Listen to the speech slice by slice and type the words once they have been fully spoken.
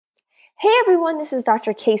Hey everyone, this is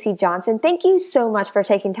Dr. Casey Johnson. Thank you so much for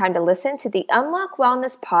taking time to listen to the Unlock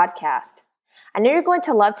Wellness podcast. I know you're going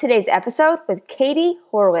to love today's episode with Katie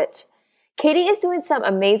Horwitch. Katie is doing some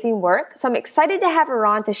amazing work, so I'm excited to have her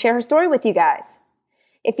on to share her story with you guys.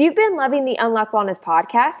 If you've been loving the Unlock Wellness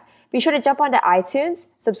podcast, be sure to jump onto iTunes,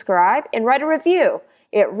 subscribe, and write a review.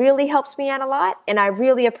 It really helps me out a lot, and I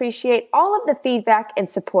really appreciate all of the feedback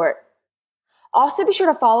and support. Also, be sure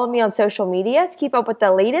to follow me on social media to keep up with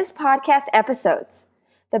the latest podcast episodes.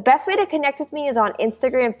 The best way to connect with me is on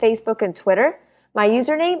Instagram, Facebook, and Twitter. My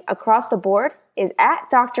username across the board is at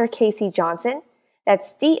Dr. Casey Johnson.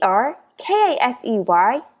 That's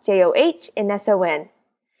DrKaseyJohNson.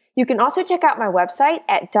 You can also check out my website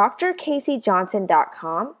at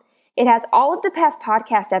drkaseyjohnson.com. It has all of the past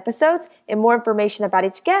podcast episodes and more information about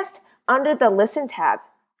each guest under the Listen tab.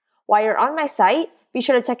 While you're on my site, be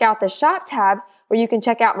sure to check out the Shop tab where you can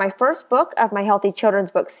check out my first book of my Healthy Children's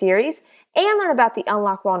Book series and learn about the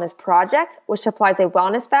Unlock Wellness Project, which supplies a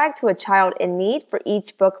wellness bag to a child in need for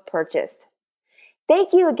each book purchased.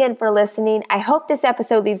 Thank you again for listening. I hope this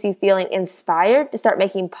episode leaves you feeling inspired to start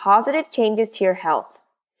making positive changes to your health.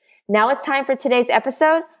 Now it's time for today's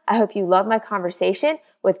episode. I hope you love my conversation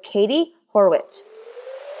with Katie Horwitch.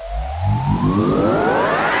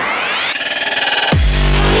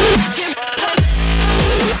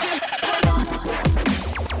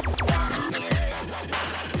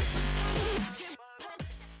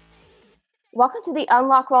 Welcome to the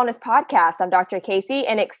Unlock Wellness podcast. I'm Dr. Casey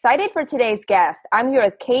and excited for today's guest. I'm here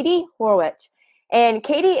with Katie Horwitch. And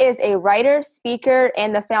Katie is a writer, speaker,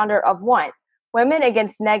 and the founder of WANT, Women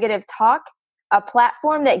Against Negative Talk, a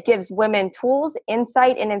platform that gives women tools,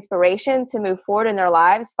 insight, and inspiration to move forward in their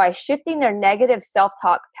lives by shifting their negative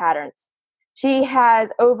self-talk patterns. She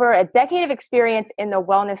has over a decade of experience in the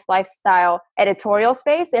wellness lifestyle editorial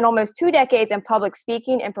space and almost 2 decades in public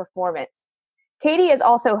speaking and performance. Katie is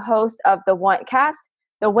also host of the WANTcast,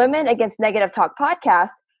 the Women Against Negative Talk podcast,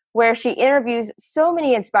 where she interviews so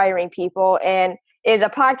many inspiring people and is a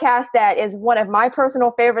podcast that is one of my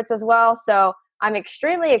personal favorites as well. So I'm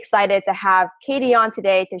extremely excited to have Katie on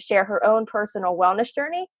today to share her own personal wellness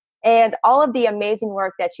journey and all of the amazing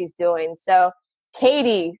work that she's doing. So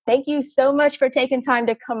Katie, thank you so much for taking time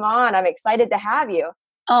to come on. I'm excited to have you.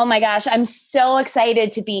 Oh my gosh, I'm so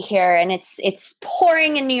excited to be here, and it's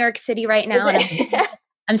pouring in New York City right now, and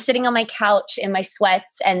I'm sitting on my couch in my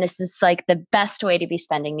sweats, and this is like the best way to be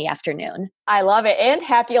spending the afternoon. I love it, and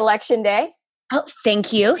happy Election Day. Oh,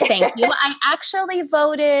 thank you. I actually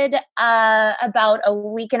voted about a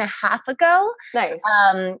week and a half ago. Nice.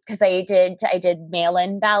 Because I did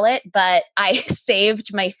mail-in ballot, but I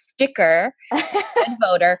saved my sticker, good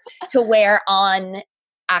voter, to wear on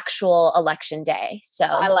actual election day. So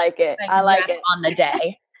I like it. I like it on the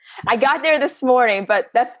day. I got there this morning, but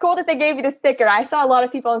that's cool that they gave you the sticker. I saw a lot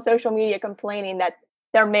of people on social media complaining that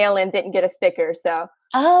their mail-in didn't get a sticker. So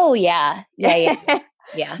oh yeah.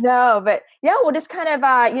 No, but yeah, we'll just kind of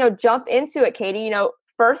jump into it, Katie.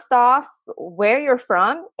 First off, where you're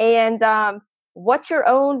from and what your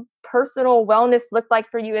own personal wellness looked like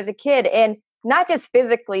for you as a kid, and not just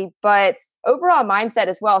physically, but overall mindset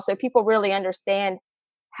as well, so people really understand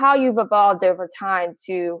how you've evolved over time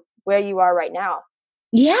to where you are right now.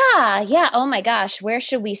 Yeah. Oh my gosh. Where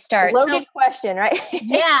should we start? Loaded question, right?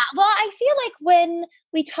 Yeah. Well, I feel like when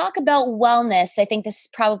we talk about wellness, I think this is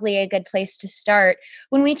probably a good place to start.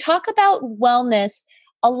 When we talk about wellness,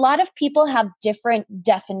 a lot of people have different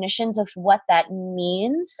definitions of what that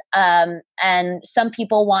means. And some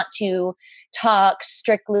people want to talk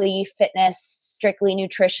strictly fitness, strictly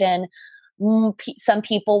nutrition. Some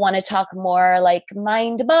people want to talk more like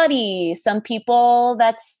mind body. Some people,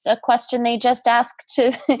 that's a question they just ask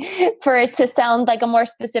for it to sound like a more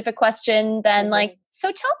specific question than like,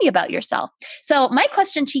 so tell me about yourself. So my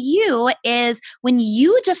question to you is, when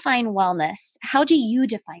you define wellness, how do you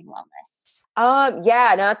define wellness?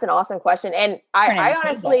 That's an awesome question. And I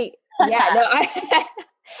honestly,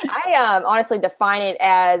 I honestly define it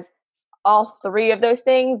as all three of those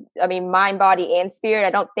things. I mean, mind, body, and spirit. I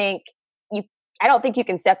don't think you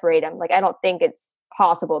can separate them. Like, I don't think it's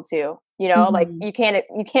possible to, like you can't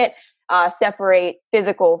separate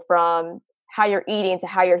physical from how you're eating to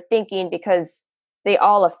how you're thinking, because they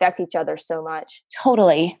all affect each other so much.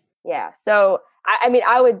 Totally. Yeah. So,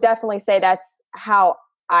 I would definitely say that's how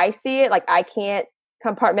I see it. Like, I can't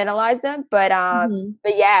compartmentalize them, but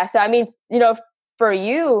yeah. So, for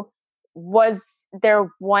you, was there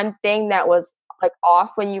one thing that was like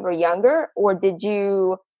off when you were younger, or did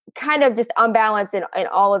you kind of just unbalanced in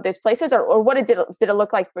all of those places, or what did it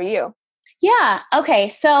look like for you? Yeah. Okay.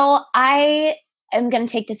 So I am going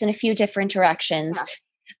to take this in a few different directions.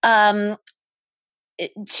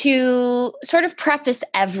 To sort of preface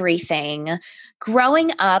everything,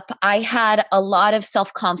 growing up, I had a lot of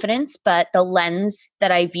self-confidence, but the lens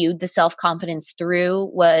that I viewed the self-confidence through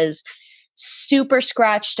was super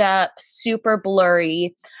scratched up, super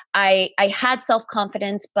blurry. I had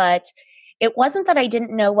self-confidence, but it wasn't that I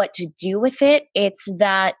didn't know what to do with it. It's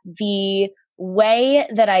that the way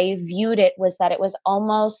that I viewed it was that it was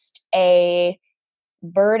almost a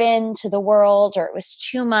burden to the world, or it was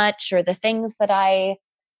too much, or the things that I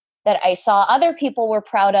saw other people were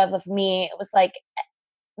proud of me. It was like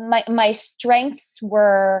my strengths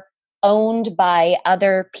were owned by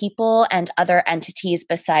other people and other entities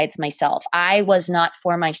besides myself. I was not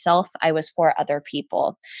for myself, I was for other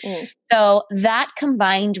people. So that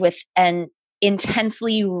combined with an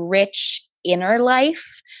intensely rich inner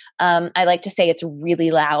life, I like to say it's really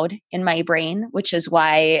loud in my brain, which is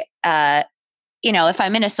why if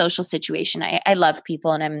I'm in a social situation, I love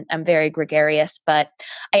people and I'm very gregarious, but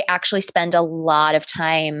I actually spend a lot of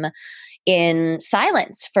time in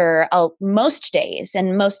silence for most days.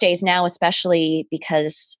 And most days now, especially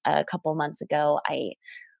because a couple months ago, I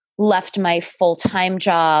left my full-time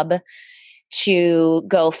job to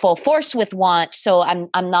go full force with Want. So I'm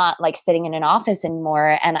not like sitting in an office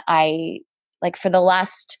anymore. And I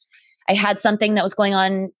had something that was going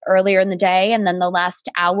on earlier in the day. And then the last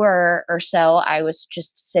hour or so, I was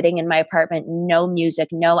just sitting in my apartment, no music,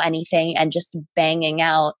 no anything, and just banging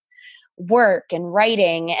out work and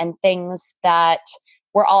writing and things that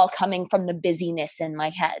were all coming from the busyness in my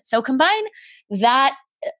head. So combine that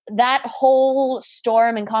whole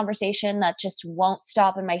storm and conversation that just won't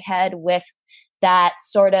stop in my head with that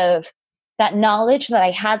knowledge that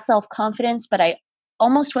I had self-confidence, but I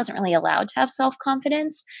almost wasn't really allowed to have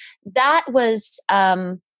self-confidence. That was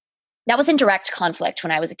in direct conflict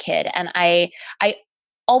when I was a kid. And I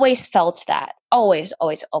always felt that, always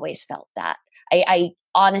felt that. I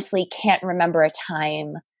honestly can't remember a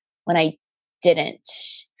time when I didn't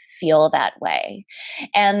feel that way.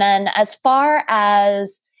 And then as far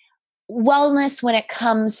as wellness, when it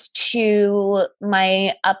comes to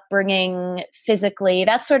my upbringing physically,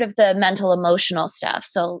 that's sort of the mental, emotional stuff.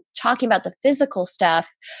 So talking about the physical stuff,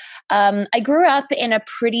 I grew up in a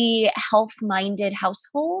pretty health-minded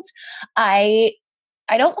household. I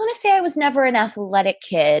don't want to say I was never an athletic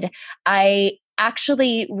kid. I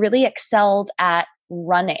actually really excelled at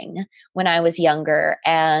running when I was younger.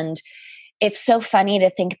 And it's so funny to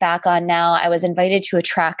think back on now. I was invited to a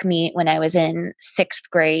track meet when I was in 6th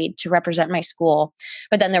grade to represent my school.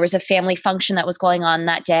 But then there was a family function that was going on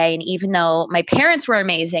that day. And even though my parents were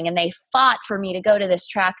amazing and they fought for me to go to this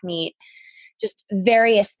track meet, just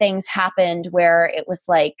various things happened where it was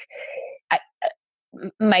like,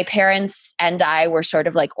 my parents and I were sort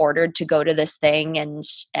of like ordered to go to this thing.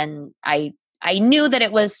 And I knew that I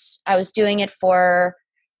was doing it for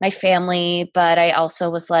my family, but I also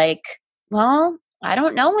was like, well, I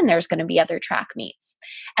don't know when there's going to be other track meets.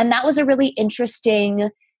 And that was a really interesting,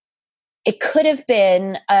 it could have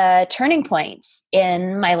been a turning point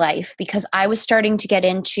in my life because I was starting to get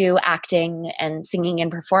into acting and singing and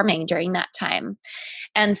performing during that time.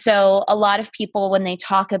 And so a lot of people, when they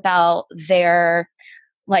talk about their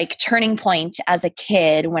like turning point as a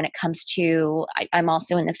kid when it comes to, I'm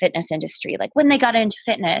also in the fitness industry, like when they got into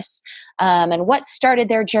fitness and what started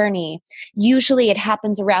their journey, usually it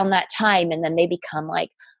happens around that time. And then they become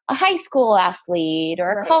like a high school athlete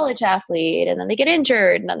or a college athlete, and then they get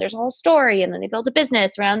injured, and then there's a whole story, and then they build a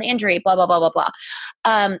business around the injury, blah, blah, blah, blah,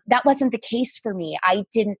 blah. That wasn't the case for me. I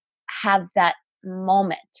didn't have that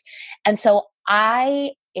moment. And so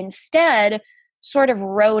I instead sort of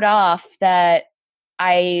wrote off that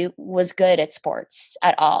I was good at sports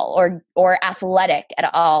at all, or athletic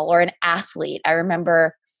at all, or an athlete. I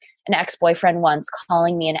remember an ex-boyfriend once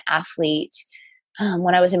calling me an athlete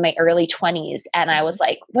when I was in my early 20s. And I was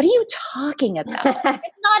like, what are you talking about?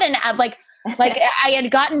 It's not an like I had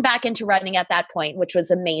gotten back into running at that point, which was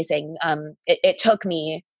amazing. It took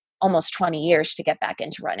me almost 20 years to get back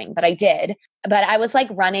into running, but I did. But I was like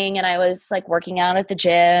running and I was like working out at the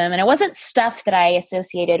gym, and it wasn't stuff that I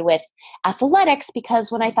associated with athletics,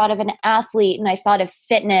 because when I thought of an athlete and I thought of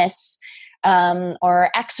fitness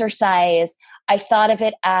or exercise, I thought of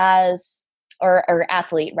it as, or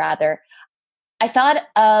athlete rather, I thought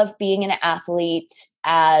of being an athlete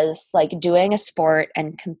as like doing a sport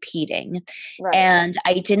and competing. Right. And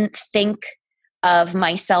I didn't think of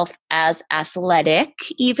myself as athletic,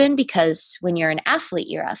 even because when you're an athlete,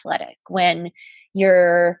 you're athletic. When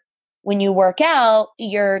you work out,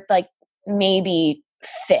 you're like maybe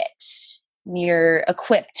fit. You're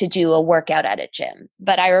equipped to do a workout at a gym.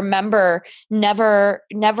 But I remember never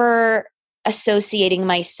associating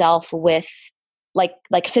myself with like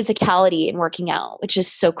physicality and working out, which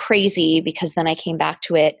is so crazy because then I came back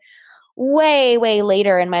to it way, way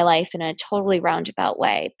later in my life in a totally roundabout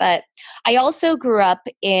way. But I also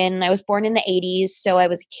I was born in the 80s. So I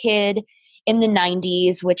was a kid in the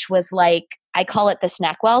 90s, which was like, I call it the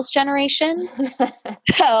Snackwells generation.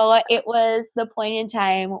 So it was the point in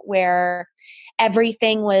time where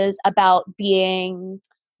everything was about being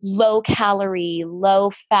low calorie, low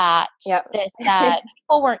fat, this, that.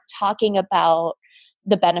 People weren't talking about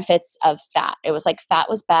the benefits of fat. It was like fat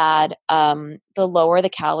was bad. The lower the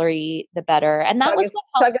calorie, the better. And that was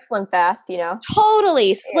chug a Slim Fast,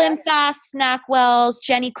 Totally. Slim Fast, Snackwells,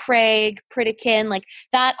 Jenny Craig, Pritikin, like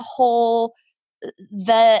that whole,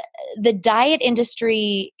 the diet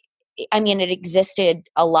industry, I mean, it existed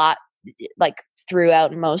a lot, like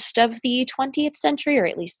throughout most of the 20th century, or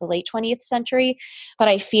at least the late 20th century. But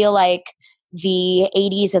I feel like the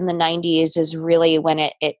 80s and the 90s is really when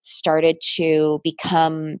it started to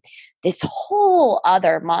become this whole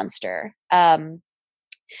other monster.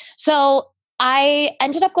 So I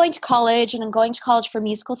ended up going to college, and I'm going to college for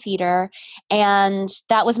musical theater. And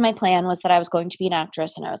that was my plan, was that I was going to be an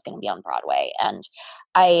actress and I was going to be on Broadway. And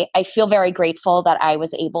I feel very grateful that I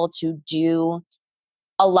was able to do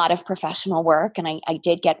a lot of professional work, and I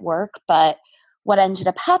did get work. But what ended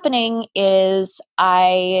up happening is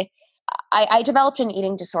I developed an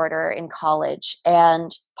eating disorder in college.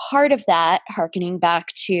 And part of that, hearkening back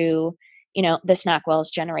to, the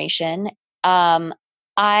Snackwells generation,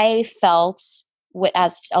 I felt,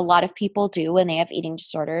 as a lot of people do when they have eating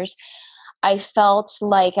disorders, I felt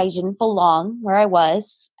like I didn't belong where I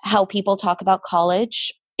was. How people talk about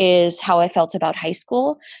college is how I felt about high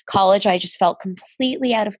school. College, I just felt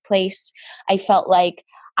completely out of place. I felt like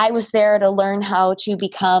I was there to learn how to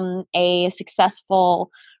become a successful,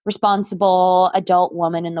 responsible adult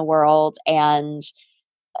woman in the world. And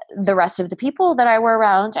the rest of the people that I were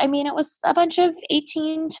around, I mean, it was a bunch of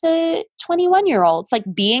 18 to 21-year-olds, like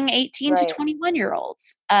being 18 to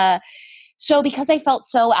 21-year-olds. So because I felt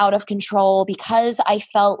so out of control, because I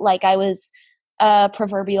felt like I was a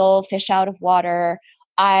proverbial fish out of water,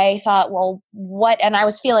 I thought, well, what? And I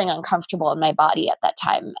was feeling uncomfortable in my body at that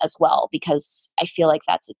time as well, because I feel like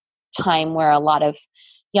that's a time where a lot of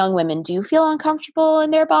young women do feel uncomfortable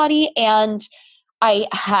in their body. And I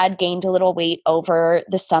had gained a little weight over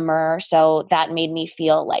the summer. So that made me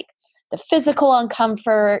feel like the physical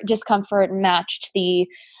discomfort matched the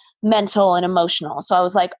mental and emotional. So I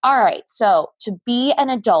was like, all right, so to be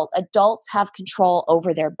an adult, adults have control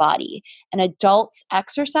over their body, and adults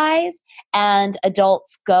exercise, and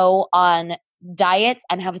adults go on diets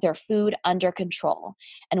and have their food under control.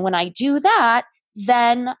 And when I do that,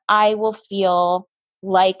 then I will feel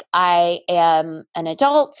like I am an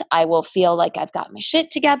adult. I will feel like I've got my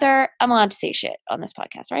shit together. I'm allowed to say shit on this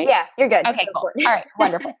podcast, right? Yeah, you're good. Okay, cool. All right,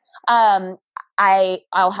 wonderful.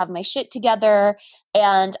 I'll have my shit together,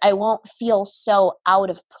 and I won't feel so out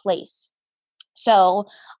of place. So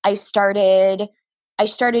I started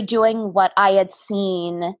doing what I had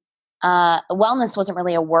seen. Wellness wasn't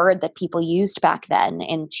really a word that people used back then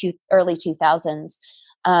in early 2000s.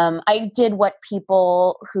 I did what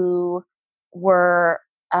people who were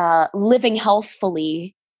living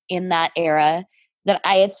healthfully in that era that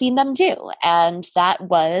I had seen them do. And that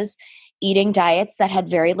was eating diets that had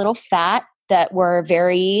very little fat, that were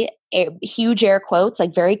very huge air quotes,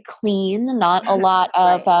 like very clean, not a lot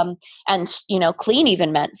of, and clean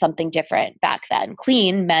even meant something different back then.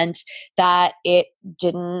 Clean meant that it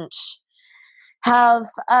didn't have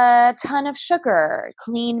a ton of sugar.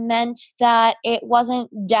 Clean meant that it wasn't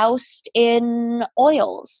doused in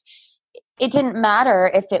oils. It didn't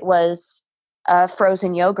matter if it was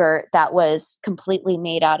frozen yogurt that was completely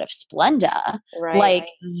made out of Splenda. Like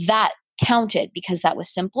that counted, because that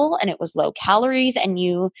was simple and it was low calories and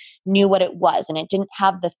you knew what it was, and it didn't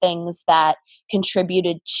have the things that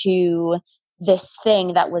contributed to this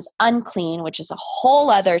thing that was unclean, which is a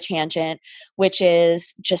whole other tangent, which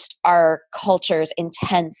is just our culture's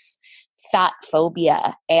intense fat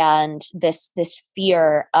phobia and this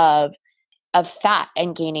fear of fat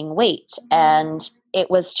and gaining weight. And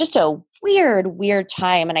it was just a weird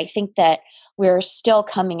time. And I think that we're still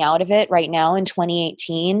coming out of it right now in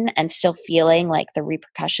 2018 and still feeling like the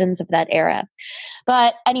repercussions of that era.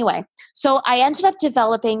 But anyway, so I ended up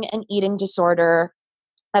developing an eating disorder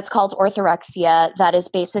that's called orthorexia, that is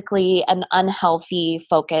basically an unhealthy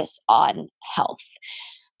focus on health.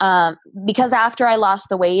 Because after I lost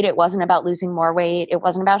the weight, it wasn't about losing more weight. It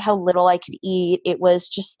wasn't about how little I could eat. It was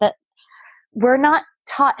just that we're not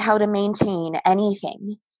taught how to maintain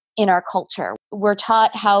anything. in our culture. We're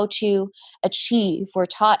taught how to achieve. We're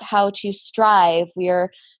taught how to strive.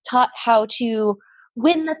 We're taught how to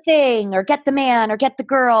win the thing or get the man or get the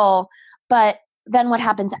girl. But then what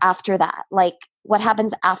happens after that? Like, what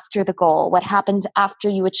happens after the goal? What happens after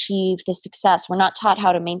you achieve the success? We're not taught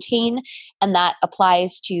how to maintain, and that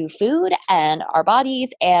applies to food and our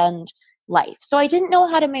bodies and life. So I didn't know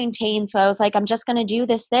how to maintain. So I was like, I'm just going to do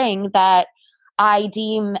this thing that I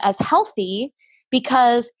deem as healthy,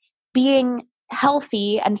 because being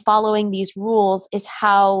healthy and following these rules is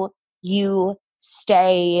how you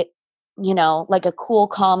stay, like a cool,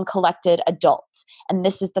 calm, collected adult. And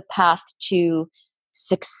this is the path to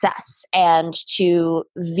success. And to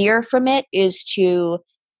veer from it is to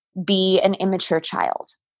be an immature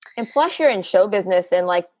child. And plus you're in show business, and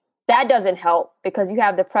like that doesn't help because you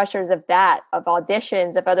have the pressures of that, of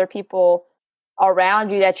auditions, of other people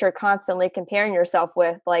around you that you're constantly comparing yourself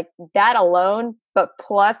with, like that alone, but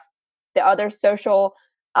plus the other social,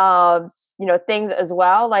 things as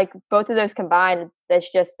well. Like both of those combined, that's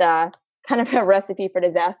just kind of a recipe for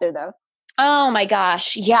disaster though. Oh my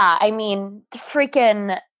gosh. Yeah. I mean,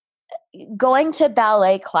 freaking going to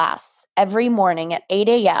ballet class every morning at 8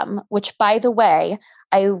 a.m., which by the way,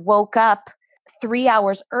 I woke up 3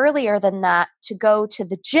 hours earlier than that to go to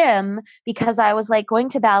the gym, because I was like, going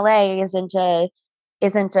to ballet isn't a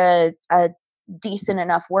decent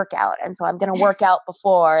enough workout. And so I'm going to work out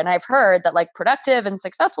before. And I've heard that like productive and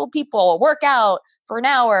successful people work out for an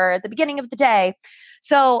hour at the beginning of the day.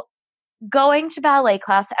 So going to ballet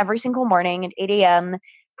class every single morning at 8 a.m.,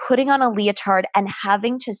 putting on a leotard and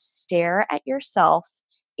having to stare at yourself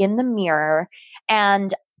in the mirror.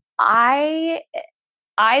 And I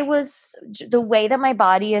was, the way that my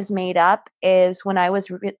body is made up is when I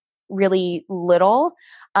was really little,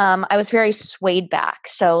 I was very swayed back.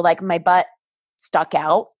 So like my butt stuck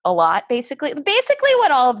out a lot, basically what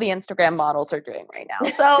all of the Instagram models are doing right now.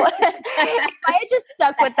 So if I had just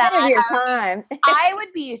stuck with that, I would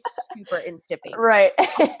be super insta-famous. Right.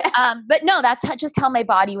 But no, that's just how my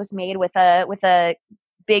body was made, with a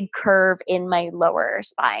big curve in my lower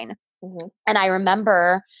spine. Mm-hmm. And I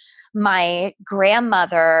remember my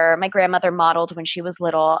grandmother modeled when she was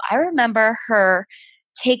little. I remember her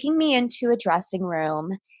taking me into a dressing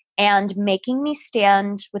room and making me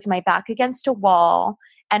stand with my back against a wall,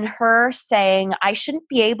 and her saying I shouldn't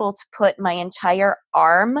be able to put my entire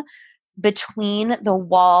arm between the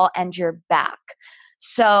wall and your back.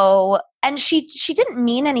 So, and she didn't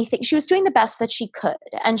mean anything. She was doing the best that she could.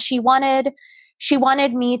 And she wanted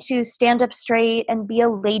me to stand up straight and be a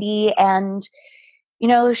lady. And,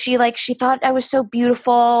 she thought I was so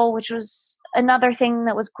beautiful, which was another thing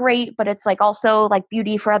that was great, but it's like also like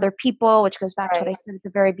beauty for other people, which goes back to what I said at the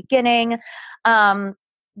very beginning.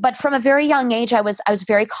 But from a very young age, I was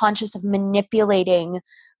very conscious of manipulating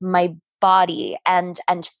my body and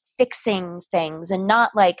fixing things, and not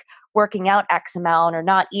like working out X amount or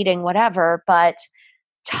not eating whatever, but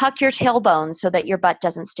tuck your tailbone so that your butt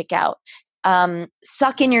doesn't stick out.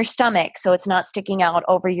 Suck in your stomach so it's not sticking out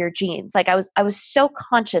over your jeans. Like I was so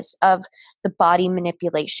conscious of the body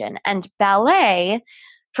manipulation. And ballet,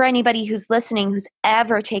 for anybody who's listening who's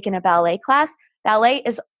ever taken a ballet class, ballet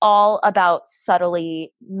is all about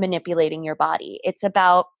subtly manipulating your body. It's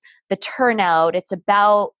about the turnout. It's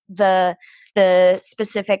about the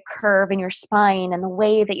specific curve in your spine and the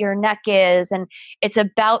way that your neck is. And it's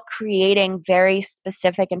about creating very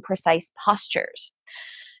specific and precise postures.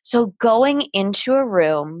 So going into a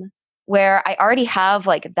room where I already have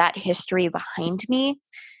like that history behind me,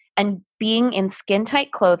 and being in skin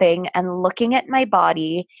tight clothing and looking at my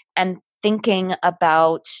body and thinking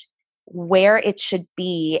about where it should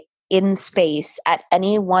be in space at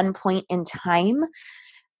any one point in time,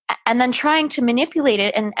 and then trying to manipulate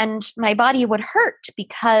it, and my body would hurt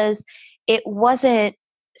because it wasn't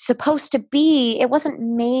supposed to be, it wasn't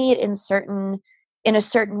made in a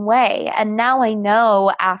certain way. And now I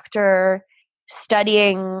know, after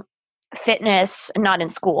studying fitness, not in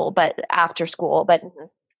school, but after school, but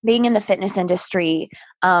being in the fitness industry,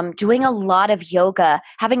 doing a lot of yoga,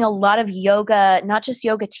 having a lot of yoga, not just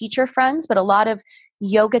yoga teacher friends, but a lot of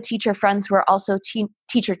yoga teacher friends who are also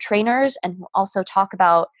teacher trainers and who also talk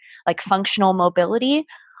about like functional mobility.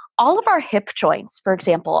 All of our hip joints, for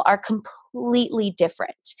example, are completely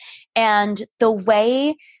different. And the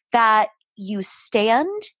way that you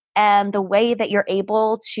stand and the way that you're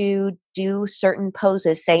able to do certain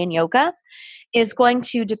poses, say in yoga, is going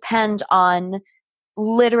to depend on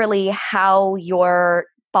literally how your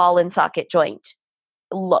ball and socket joint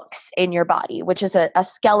looks in your body, which is a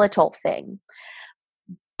skeletal thing.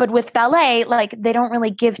 But with ballet, like they don't really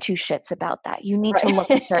give two shits about that. You need to look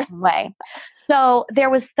a certain way. So there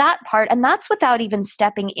was that part, and that's without even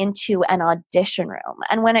stepping into an audition room.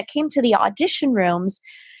 And when it came to the audition rooms,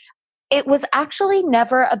 it was actually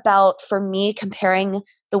never about, for me, comparing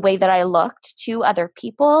the way that I looked to other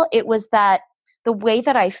people. It was that the way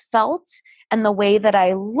that I felt and the way that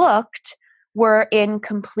I looked were in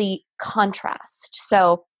complete contrast.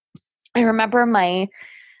 So I remember my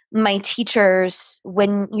teachers,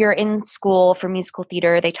 when you're in school for musical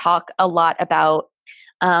theater, they talk a lot about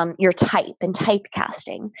your type and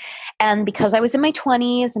typecasting. And because I was in my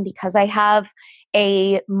 20s and because I have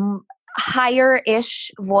a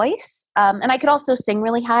higher-ish voice, and I could also sing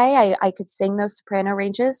really high, I could sing those soprano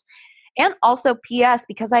ranges. And also, P.S.,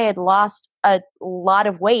 because I had lost a lot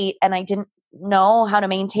of weight and I didn't know how to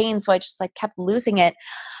maintain, so I just like kept losing it,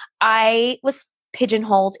 I was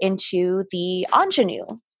pigeonholed into the ingenue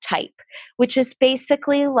type, which is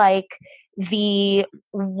basically like the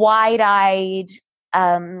wide-eyed,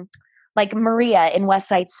 like Maria in West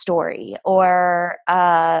Side Story, or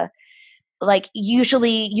like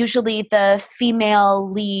usually the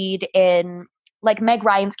female lead in like Meg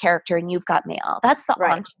Ryan's character in You've Got Mail. That's the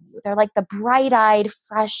ingenue. They're like the bright-eyed,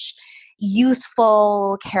 fresh,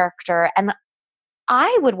 youthful character. And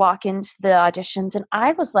I would walk into the auditions and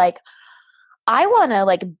I was like, I want to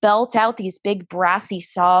like belt out these big brassy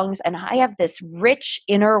songs, and I have this rich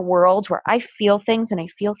inner world where I feel things, and I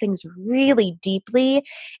feel things really deeply,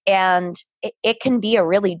 and it can be a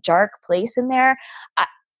really dark place in there.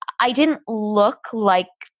 I didn't look like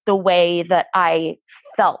the way that I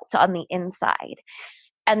felt on the inside.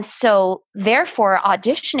 And so therefore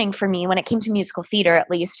auditioning for me, when it came to musical theater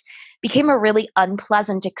at least, became a really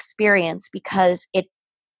unpleasant experience, because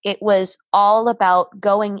it was all about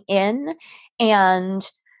going in and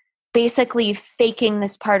basically faking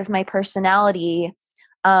this part of my personality,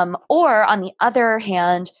 or on the other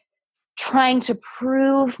hand, trying to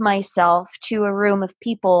prove myself to a room of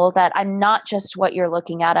people that I'm not just what you're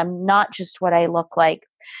looking at. I'm not just what I look like.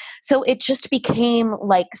 So it just became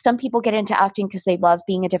like, some people get into acting because they love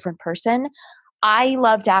being a different person. I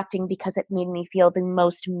loved acting because it made me feel the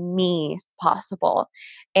most me possible.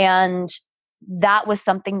 And that was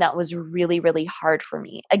something that was really, really hard for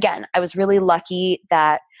me. Again, I was really lucky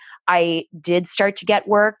that I did start to get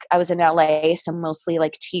work. I was in LA, so mostly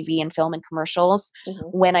like TV and film and commercials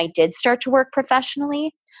when I did start to work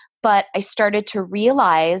professionally. But I started to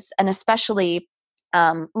realize, and especially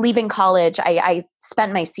leaving college, I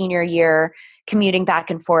spent my senior year commuting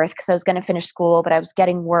back and forth because I was going to finish school, but I was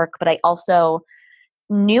getting work. But I also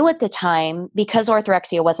knew at the time, because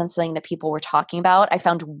orthorexia wasn't something that people were talking about, I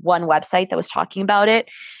found one website that was talking about it.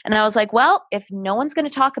 And I was like, well, if no one's going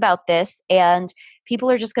to talk about this and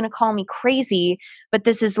people are just going to call me crazy, but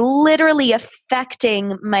this is literally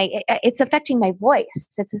affecting it's affecting my voice.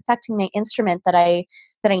 It's affecting my instrument that I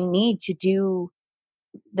need to do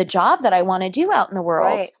the job that I want to do out in the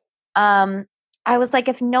world. Right. I was like,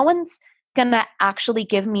 if no one's going to actually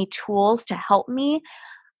give me tools to help me,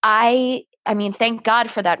 I mean, thank God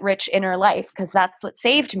for that rich inner life, because that's what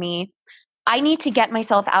saved me. I need to get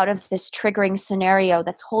myself out of this triggering scenario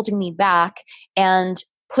that's holding me back and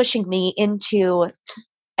pushing me into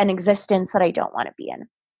an existence that I don't want to be in.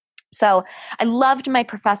 So I loved my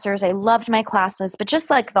professors. I loved my classes, but just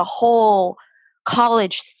like the whole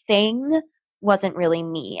college thing wasn't really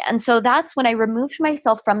me. And so that's when I removed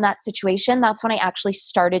myself from that situation. That's when I actually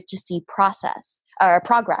started to see progress.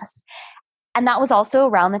 And that was also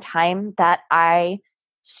around the time that I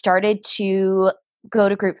started to go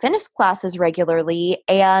to group fitness classes regularly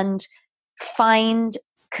and find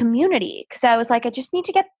community, because I was like, I just need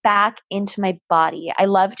to get back into my body. I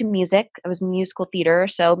loved music. I was musical theater,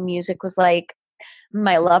 so music was like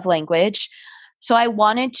my love language. So I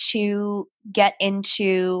wanted to get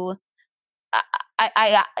into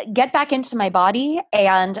I get back into my body,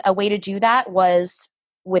 and a way to do that was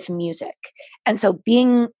with music. And so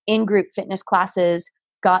being in group fitness classes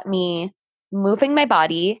got me moving my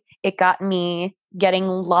body. It got me getting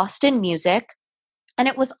lost in music. And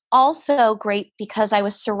it was also great because I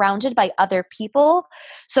was surrounded by other people.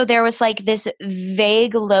 So there was like this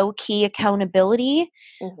vague, low-key accountability,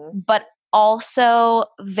 but also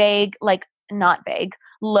vague, like not vague,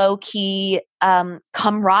 low-key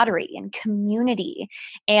camaraderie and community,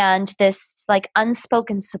 and this like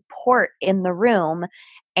unspoken support in the room.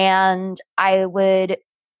 And I would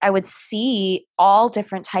see all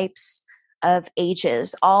different types of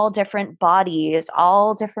ages, all different bodies,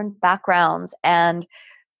 all different backgrounds, and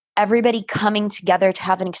everybody coming together to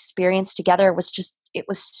have an experience together it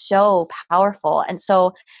was so powerful. And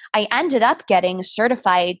so I ended up getting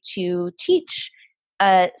certified to teach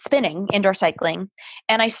spinning, indoor cycling.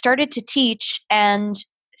 And I started to teach, and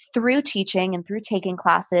through teaching and through taking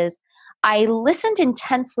classes, I listened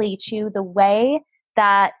intensely to the way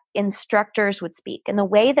that instructors would speak and the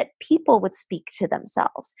way that people would speak to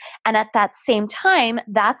themselves. And at that same time,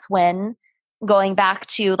 that's when, going back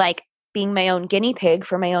to like being my own guinea pig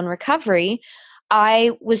for my own recovery,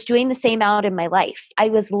 I was doing the same out in my life. I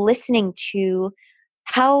was listening to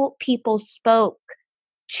how people spoke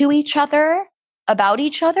to each other, about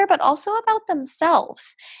each other, but also about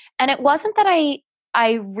themselves. And it wasn't that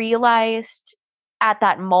I realized at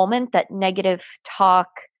that moment that negative talk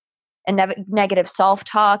and negative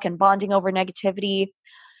self-talk and bonding over negativity,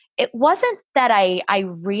 it wasn't that I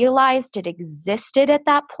realized it existed at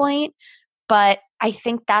that point, but I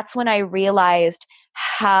think that's when I realized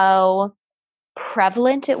how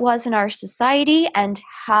prevalent it was in our society and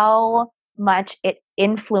how much it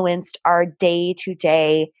influenced our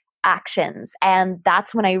day-to-day actions. And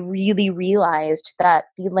that's when I really realized that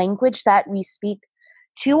the language that we speak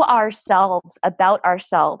to ourselves about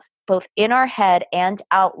ourselves, both in our head and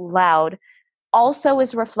out loud, also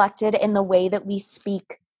is reflected in the way that we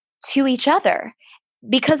speak to each other,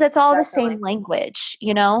 because it's all Definitely. the same language,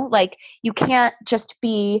 you know? Like, you can't just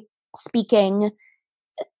be speaking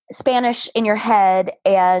Spanish in your head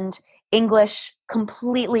and English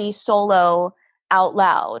completely solo out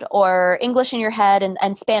loud, or English in your head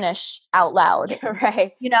and Spanish out loud.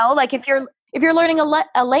 Right. You know, like if you're learning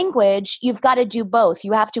a language, you've got to do both.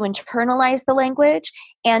 You have to internalize the language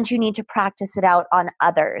and you need to practice it out on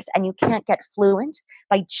others. And you can't get fluent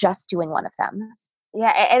by just doing one of them. Yeah,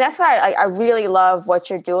 and that's why I really love what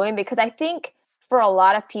you're doing, because I think for a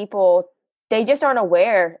lot of people, they just aren't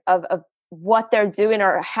aware of what they're doing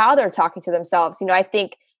or how they're talking to themselves. You know, I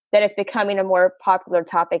think that it's becoming a more popular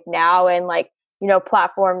topic now, and like, you know,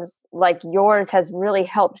 platforms like yours has really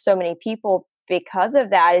helped so many people because of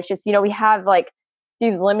that. It's just, you know, we have like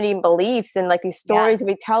these limiting beliefs and like these stories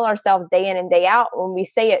we tell ourselves day in and day out, when we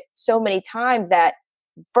say it so many times that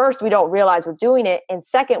first we don't realize we're doing it, and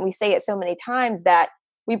second we say it so many times that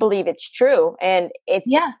we believe it's true. And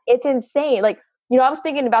it's insane. Like, you know, I was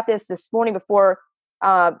thinking about this morning before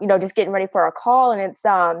you know, just getting ready for our call, and it's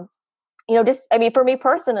you know, just, I mean, for me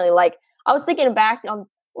personally, like I was thinking back on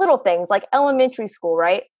little things like elementary school,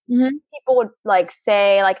 right? Mm-hmm. People would like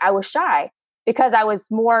say like I was shy because I was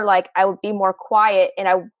more like, I would be more quiet and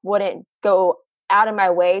I wouldn't go out of my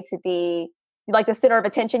way to be like the center of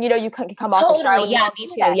attention. You know, you can come off as shy. Totally. Yeah, me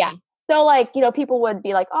too. Yeah. So like, you know, people would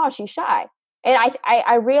be like, oh, she's shy. And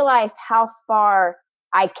I realized how far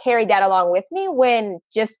I carried that along with me, when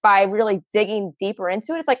just by really digging deeper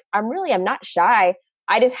into it, it's like, I'm not shy.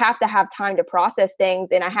 I just have to have time to process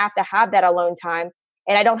things, and I have to have that alone time,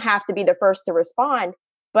 and I don't have to be the first to respond,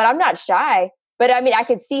 but I'm not shy. But I mean, I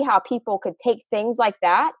could see how people could take things like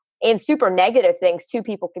that, and super negative things too,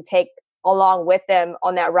 people could take along with them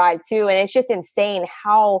on that ride too. And it's just insane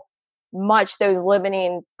how much those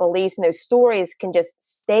limiting beliefs and those stories can just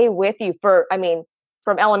stay with you for, I mean,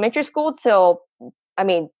 from elementary school till, I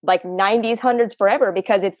mean, like 90s, hundreds, forever,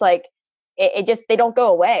 because it's like, it just, they don't go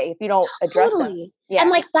away if you don't address them. Yeah. And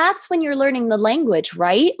like, that's when you're learning the language,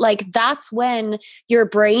 right? Like, that's when your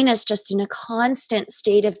brain is just in a constant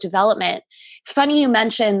state of development. It's funny you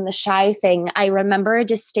mentioned the shy thing. I remember a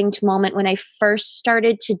distinct moment when I first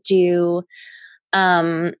started to do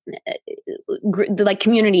like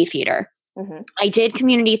community theater. Mm-hmm. I did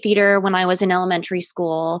community theater when I was in elementary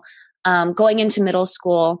school, going into middle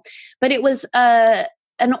school, but it was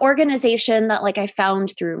an organization that like I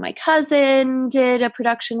found through my cousin, did a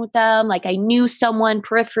production with them. Like I knew someone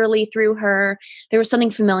peripherally through her. There was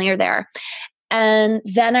something familiar there. And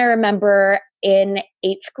then I remember in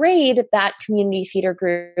 8th grade, that community theater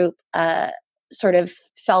group sort of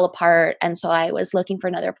fell apart. And so I was looking for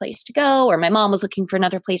another place to go, or my mom was looking for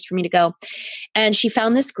another place for me to go. And she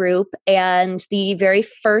found this group. And the very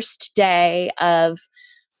first day of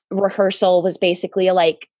rehearsal was basically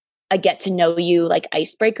a get to know you, like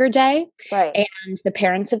icebreaker day. Right. And the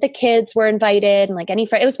parents of the kids were invited, and like any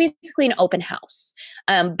friend, it was basically an open house,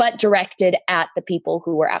 but directed at the people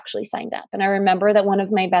who were actually signed up. And I remember that one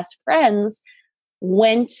of my best friends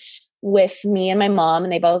went with me and my mom,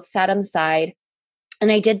 and they both sat on the side.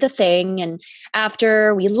 And I did the thing. And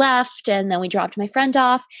after we left, and then we dropped my friend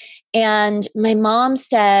off, and my mom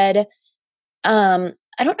said,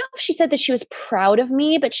 I don't know if she said that she was proud of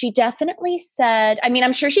me, but she definitely said, I mean,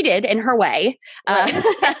 I'm sure she did in her way. Right.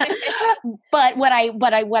 But what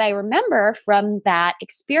I remember from that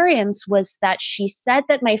experience was that she said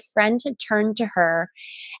that my friend had turned to her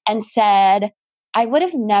and said, I would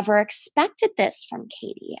have never expected this from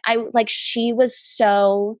Katie. She was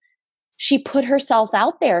so she put herself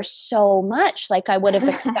out there so much. Like I would have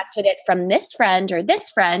expected it from this friend or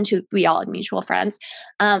this friend who we all had mutual friends.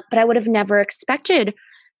 But I would have never expected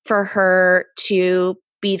for her to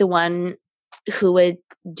be the one who would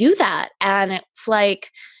do that. And it's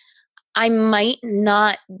like, I might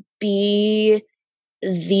not be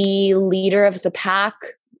the leader of the pack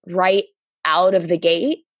right out of the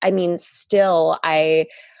gate. I mean, still, I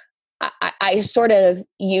sort of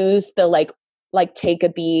use the like take a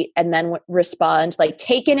beat and then respond, like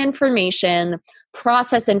take in information,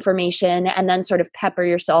 process information, and then sort of pepper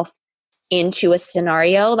yourself into a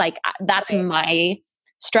scenario. Like that's my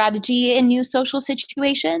strategy in new social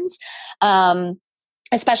situations.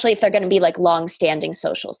 Especially if they're going to be like long-standing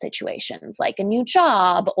social situations, like a new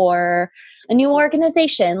job or a new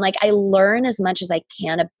organization. Like I learn as much as I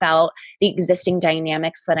can about the existing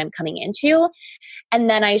dynamics that I'm coming into. And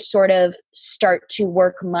then I sort of start to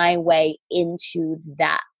work my way into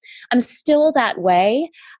that. I'm still that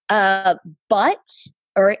way, not but,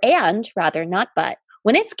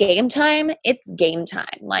 when it's game time, it's game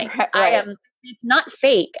time. Like right. It's not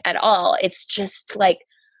fake at all. It's just like,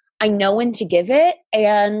 I know when to give it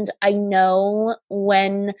and I know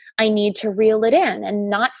when I need to reel it in, and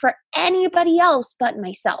not for anybody else but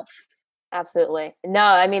myself. Absolutely. No,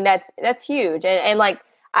 I mean, that's huge. And like,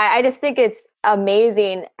 I just think it's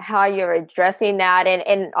amazing how you're addressing that.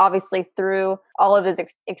 And obviously through all of those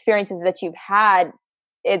experiences that you've had,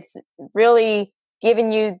 it's really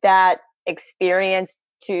given you that experience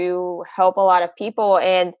to help a lot of people.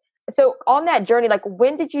 And so on that journey, like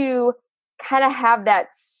when did you kind of have that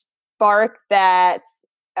spark that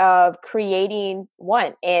of creating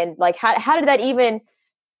Want? And like how did that even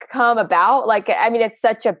come about? Like, I mean, it's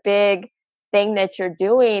such a big thing that you're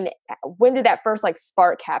doing. When did that first like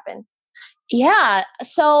spark happen? Yeah,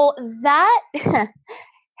 so that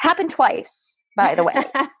happened twice, by the way.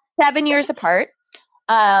 7 years apart,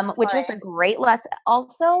 which was a great lesson.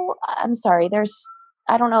 Also, I'm sorry,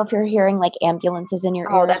 I don't know if you're hearing like ambulances in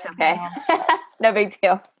your ears. Oh, that's okay. No big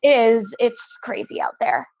deal. It's crazy out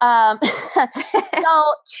there. So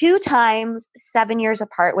 2 times, 7 years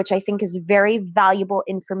apart, which I think is very valuable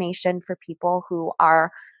information for people who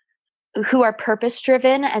are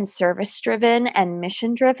purpose-driven and service-driven and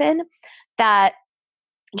mission-driven, that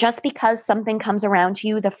just because something comes around to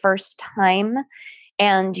you the first time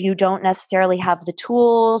and you don't necessarily have the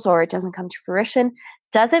tools or it doesn't come to fruition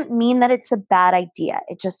doesn't mean that it's a bad idea.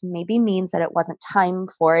 It just maybe means that it wasn't time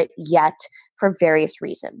for it yet for various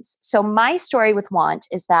reasons. So my story with Want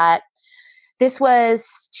is that this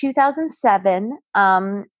was 2007.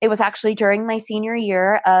 It was actually during my senior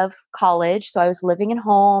year of college. So I was living at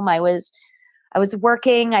home. I was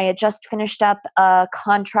working. I had just finished up a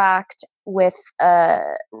contract with a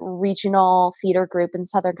regional theater group in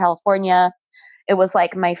Southern California. It was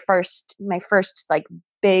like my first like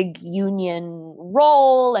big union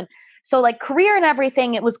role. And so like career and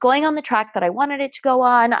everything, it was going on the track that I wanted it to go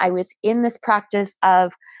on. I was in this practice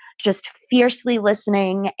of just fiercely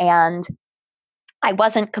listening, and I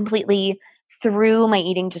wasn't completely through my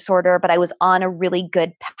eating disorder, but I was on a really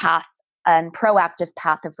good path and proactive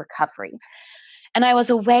path of recovery. And I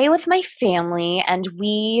was away with my family, and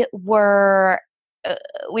we were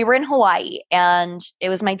in Hawaii, and it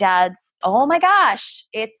was my dad's, oh my gosh,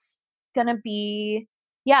 it's going to be,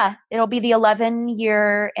 it'll be the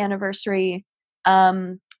 11-year anniversary,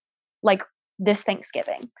 like this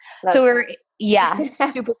Thanksgiving. That's so we're,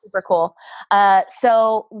 super, super cool.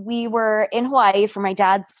 So we were in Hawaii for my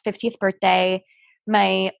dad's 50th birthday.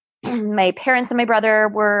 My parents and my brother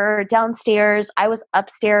were downstairs. I was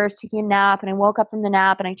upstairs taking a nap, and I woke up from the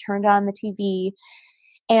nap and I turned on the TV,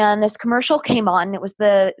 and this commercial came on. It was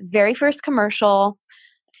the very first commercial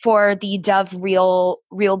for the Dove Real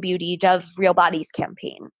Beauty, Dove Real Bodies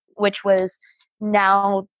campaign, which was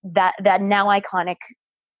now that now iconic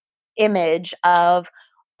image of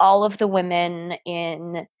all of the women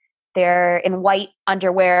in white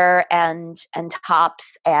underwear and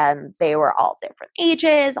tops, and they were all different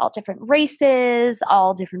ages, all different races,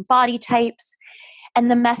 all different body types. And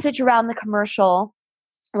the message around the commercial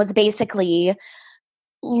was basically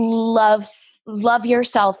love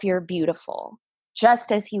yourself, you're beautiful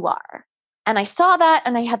just as you are. And I saw that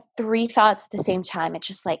and I had 3 thoughts at the same time. It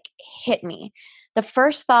just like hit me. The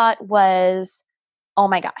first thought was, oh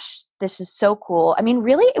my gosh, this is so cool. I mean,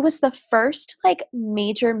 really, it was the first like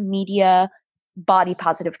major media body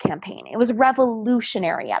positive campaign. It was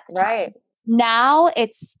revolutionary at the time. Right. Now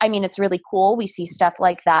it's really cool. We see stuff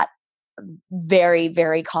like that very,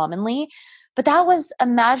 very commonly. But that was,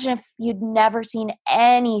 imagine if you'd never seen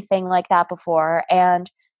anything like that before.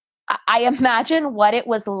 And I imagine what it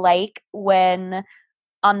was like when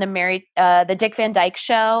on the Dick Van Dyke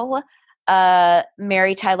Show,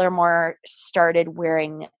 Mary Tyler Moore started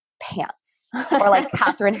wearing pants, or like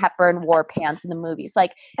Katharine Hepburn wore pants in the movies.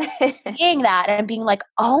 Like seeing that and being like,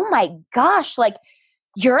 oh my gosh, like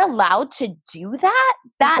you're allowed to do that?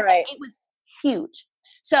 Right. It was huge.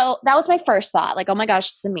 So that was my first thought, like, oh my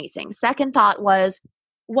gosh, this is amazing. Second thought was,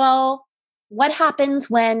 well, what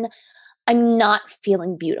happens when I'm not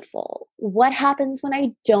feeling beautiful? What happens when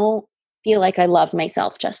I don't feel like I love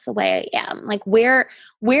myself just the way I am? Like where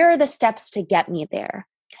are the steps to get me there?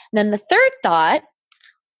 And then the third thought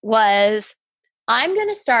was, I'm going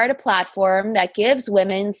to start a platform that gives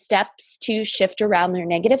women steps to shift around their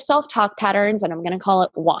negative self-talk patterns, and I'm going to call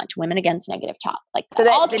it WANT, Women Against Negative Talk. Like so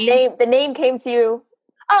the name came to you.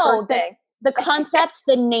 Oh, the concept,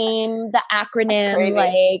 the name, the acronym,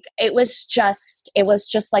 like it was just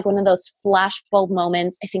like one of those flashbulb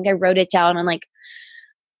moments. I think I wrote it down on like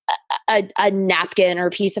a napkin or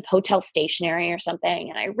a piece of hotel stationery or something.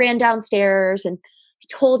 And I ran downstairs and I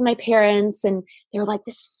told my parents, and they were like,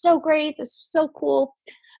 this is so great. This is so cool.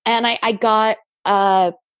 And I got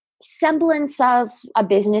a semblance of a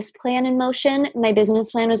business plan in motion. My business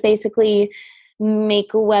plan was basically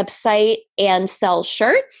make a website and sell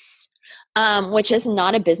shirts, which is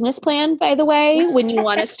not a business plan, by the way, when you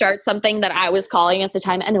want to start something that I was calling at the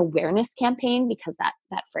time an awareness campaign, because that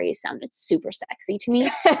phrase sounded super sexy to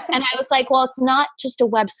me. And I was like, well, it's not just a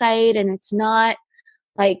website, and it's not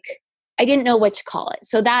like, I didn't know what to call it.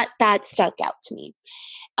 So that stuck out to me.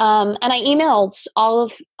 And I emailed all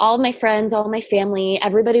of my friends, all of my family.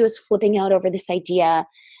 Everybody was flipping out over this idea.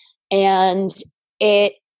 And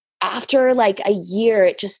after like a year,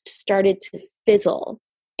 it just started to fizzle.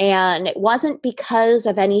 And it wasn't because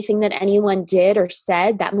of anything that anyone did or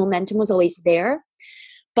said. That momentum was always there.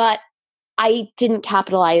 But I didn't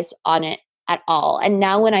capitalize on it at all. And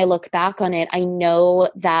now when I look back on it, I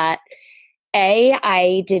know that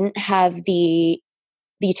I didn't have the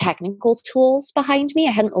technical tools behind me.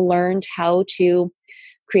 I hadn't learned how to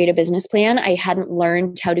create a business plan. I hadn't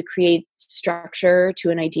learned how to create structure to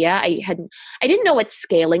an idea. I didn't know what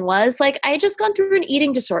scaling was. Like I had just gone through an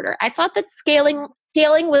eating disorder. I thought that scaling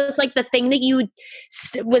was like the thing that you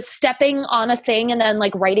was stepping on a thing and then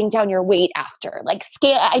like writing down your weight after. Like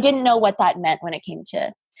scale. I didn't know what that meant when it came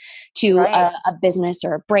to right. a business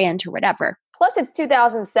or a brand or whatever. Plus, it's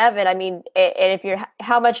 2007. I mean, and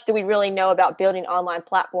how much do we really know about building online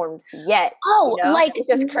platforms yet? Oh, you know? Like it's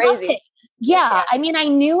just crazy. Nothing. Yeah. I mean, I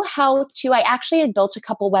knew how to, I actually had built a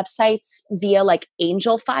couple websites via like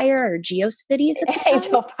Angel Fire or GeoCities at the time.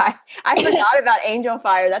 Angel Fire. I forgot about Angel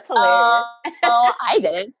Fire. That's hilarious. Oh, I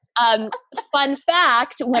didn't. Fun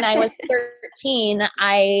fact, when I was 13,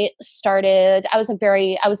 I was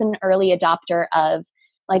an early adopter of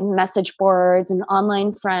like message boards and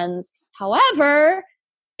online friends. However,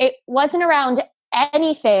 it wasn't around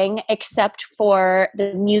anything except for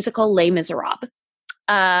the musical Les Miserables.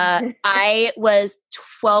 I was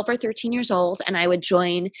 12 or 13 years old, and I would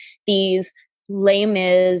join these Les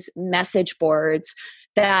Mis message boards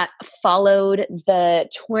that followed the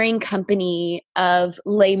touring company of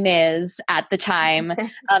Les Mis at the time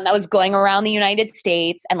that was going around the United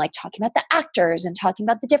States and like talking about the actors and talking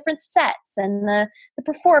about the different sets and the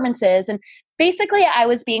performances. And basically I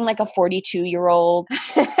was being like a 42-year-old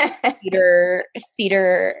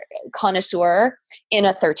theater connoisseur in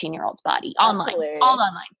a 13-year-old's body. All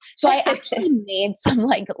online. So I actually made some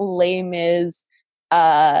like Les Mis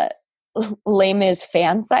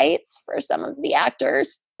fan sites for some of the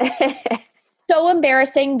actors. So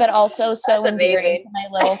embarrassing, but also so endearing to my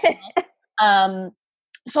little self.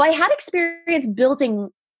 So I had experience building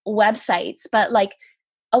websites, but like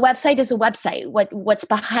a website is a website. What's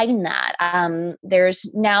behind that?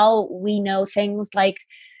 Now we know things like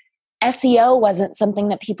SEO wasn't something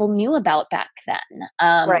that people knew about back then.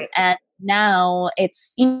 Right. And now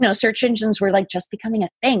it's, search engines were like just becoming a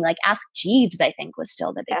thing. Like Ask Jeeves, I think, was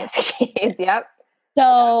still the biggest. Ask Jeeves, yep.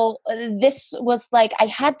 So this was like, I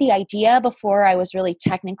had the idea before I was really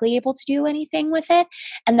technically able to do anything with it.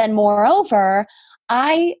 And then moreover,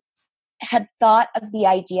 I had thought of the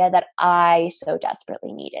idea that I so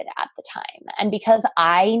desperately needed at the time. And because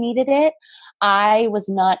I needed it, I was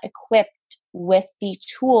not equipped with the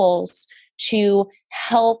tools to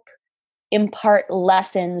help impart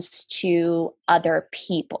lessons to other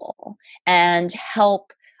people and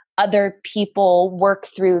help other people work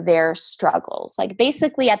through their struggles. Like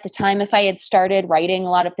basically at the time, if I had started writing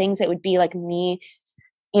a lot of things, it would be like me,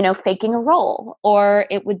 faking a role, or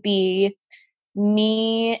it would be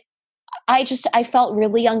me. I felt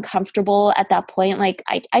really uncomfortable at that point. Like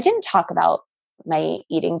I didn't talk about my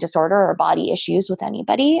eating disorder or body issues with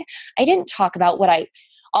anybody. I didn't talk about what I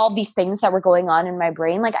all of these things that were going on in my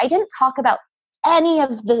brain. Like I didn't talk about any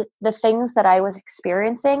of the things that I was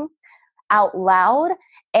experiencing out loud.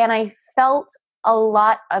 And I felt a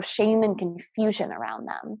lot of shame and confusion around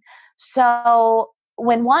them. So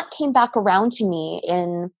when Want came back around to me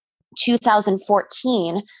in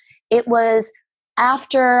 2014, it was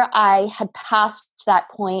after I had passed that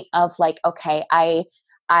point of like, okay, I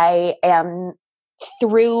am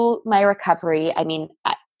through my recovery. I mean,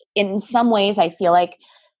 in some ways, I feel like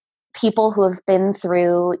people who have been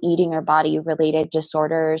through eating or body related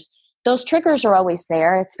disorders, those triggers are always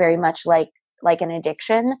there. It's very much like an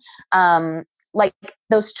addiction. Like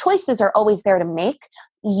those choices are always there to make.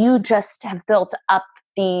 You just have built up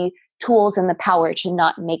the tools and the power to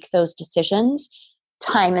not make those decisions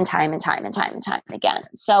time and time and time and time and time again.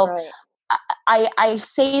 So right. I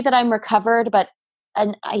say that I'm recovered, but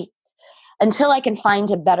until I can find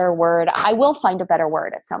a better word, I will find a better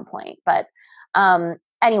word at some point. But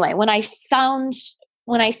anyway, when I found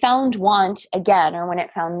Want again, or when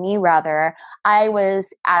it found me rather, I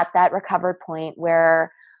was at that recovered point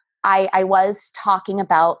where I was talking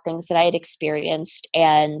about things that I had experienced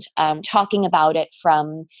and talking about it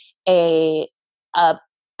from a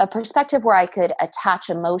perspective where I could attach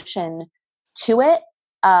emotion to it,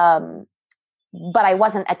 but I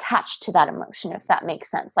wasn't attached to that emotion, if that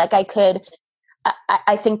makes sense. Like I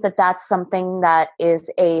think that that's something that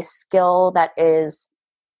is a skill that is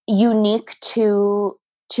unique to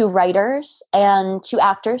writers and to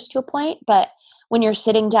actors to a point. But when you're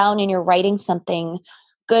sitting down and you're writing something,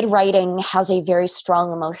 good writing has a very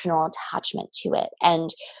strong emotional attachment to it. And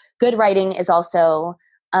good writing is also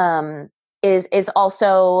is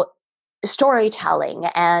also storytelling,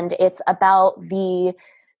 and it's about the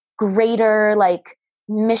greater like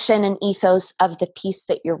mission and ethos of the piece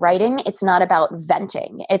that you're writing. It's not about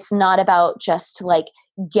venting. It's not about just like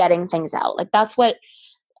getting things out. Like that's what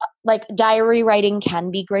like diary writing can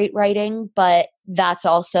be great writing, but that's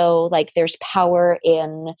also like there's power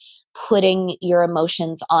in putting your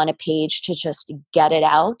emotions on a page to just get it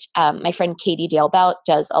out. My friend Katie Dalebout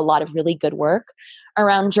does a lot of really good work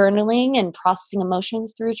around journaling and processing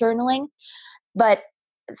emotions through journaling. But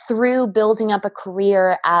through building up a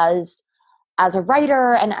career as a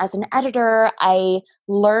writer and as an editor, I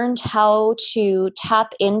learned how to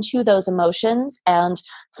tap into those emotions and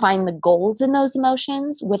find the gold in those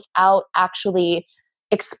emotions without actually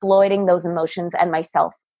exploiting those emotions and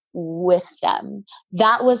myself with them.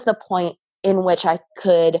 That was the point in which I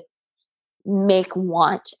could make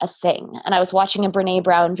Want a thing. And I was watching a Brene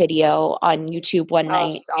Brown video on YouTube one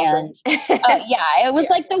night. Awesome. And yeah, it was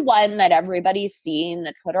like the one that everybody's seen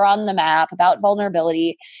that put her on the map about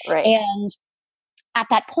vulnerability. Right. And at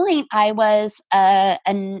that point, I was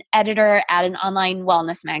an editor at an online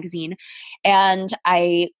wellness magazine, and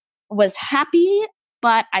I was happy,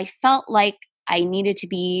 but I felt like I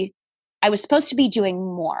was supposed to be doing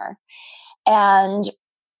more. And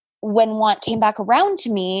when Want came back around to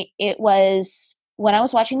me, it was when I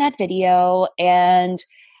was watching that video, and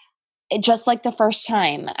just like the first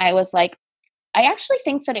time, I was like, I actually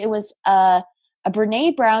think that it was a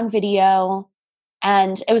Brene Brown video.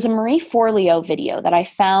 And it was a Marie Forleo video that I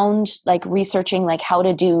found like researching like how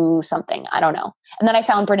to do something. I don't know. And then I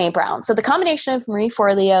found Brene Brown. So the combination of Marie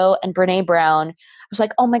Forleo and Brene Brown, I was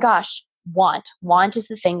like, oh my gosh, Want is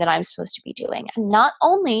the thing that I'm supposed to be doing. And not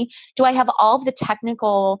only do I have all of the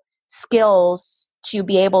technical skills to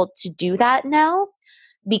be able to do that now,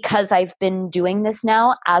 because I've been doing this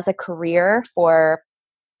now as a career for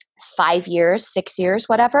 5 years, 6 years,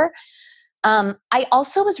 whatever. I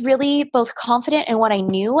also was really both confident in what I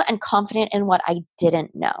knew and confident in what I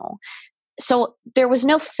didn't know. So there was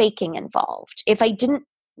no faking involved. If I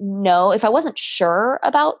wasn't sure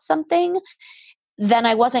about something, then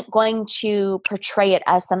I wasn't going to portray it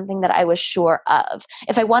as something that I was sure of.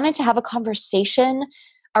 If I wanted to have a conversation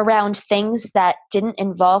around things that didn't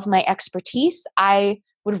involve my expertise, I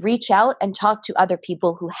would reach out and talk to other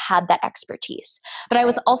people who had that expertise. But I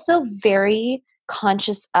was also very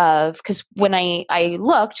conscious of, because when I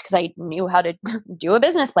looked, because I knew how to do a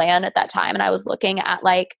business plan at that time, and I was looking at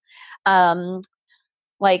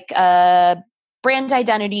brand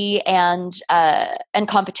identity and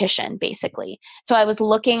competition, basically. So I was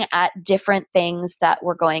looking at different things that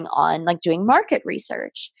were going on, like doing market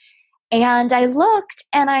research. And I looked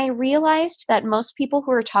and I realized that most people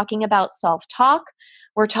who are talking about self-talk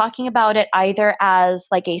were talking about it either as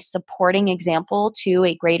like a supporting example to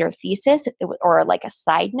a greater thesis or like a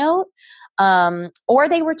side note, or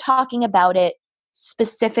they were talking about it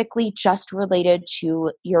specifically just related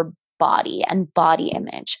to your body and body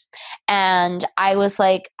image. And I was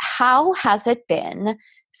like, how has it been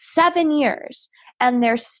 7 years, and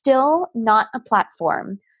there's still not a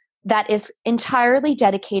platform that is entirely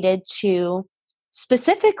dedicated to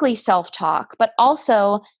specifically self-talk, but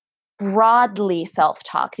also broadly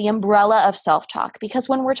self-talk, the umbrella of self-talk. Because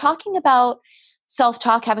when we're talking about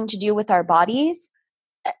self-talk having to do with our bodies,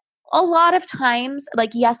 a lot of times,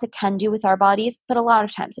 like, yes, it can do with our bodies, but a lot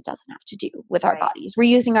of times it doesn't have to do with our bodies. We're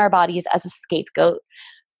using our bodies as a scapegoat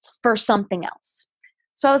for something else.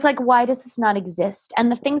 So I was like, why does this not exist?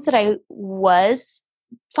 And the things that I was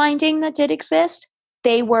finding that did exist,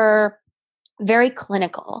 they were very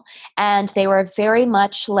clinical, and they were very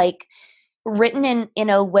much like written in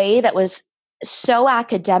a way that was so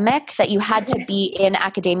academic that you had to be in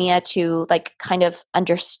academia to like kind of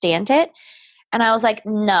understand it. And I was like,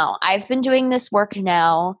 no, I've been doing this work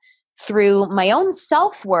now through my own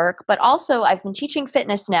self-work, but also I've been teaching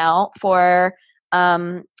fitness now for,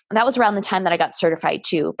 that was around the time that I got certified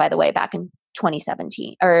too, by the way, back in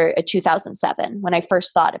 2017 or 2007 when I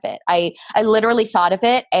first thought of it. I literally thought of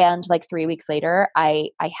it, and like 3 weeks later, I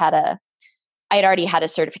had already had a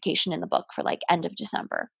certification in the book for like end of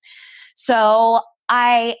December. So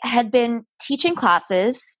I had been teaching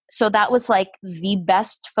classes. So that was like the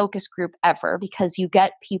best focus group ever, because you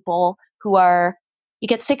get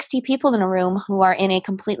 60 people in a room who are in a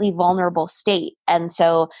completely vulnerable state. And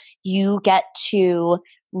so you get to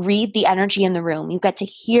read the energy in the room. You get to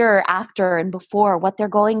hear after and before what they're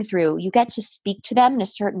going through. You get to speak to them in a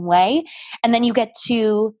certain way. And then you get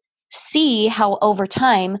to see how over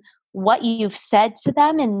time what you've said to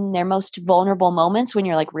them in their most vulnerable moments, when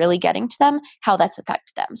you're like really getting to them, how that's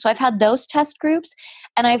affected them. So I've had those test groups,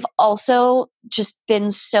 and I've also just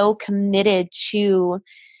been so committed to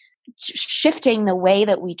shifting the way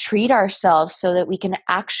that we treat ourselves so that we can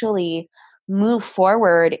actually move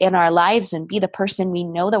forward in our lives and be the person we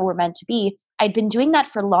know that we're meant to be. I'd been doing that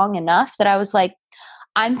for long enough that I was like,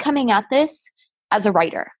 I'm coming at this as a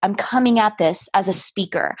writer. I'm coming at this as a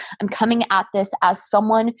speaker. I'm coming at this as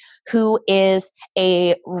someone who is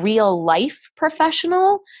a real life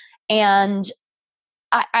professional. And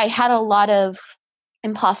I had a lot of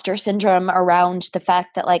imposter syndrome around the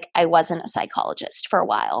fact that like I wasn't a psychologist for a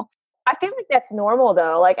while. I feel like that's normal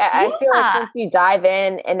though. Like I feel like once you dive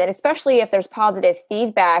in, and then especially if there's positive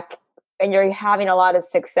feedback and you're having a lot of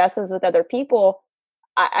successes with other people,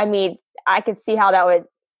 I mean, I could see how that would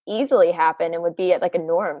easily happen and would be like a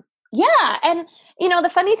norm. Yeah. And, the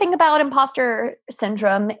funny thing about imposter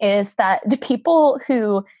syndrome is that the people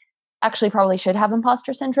who actually probably should have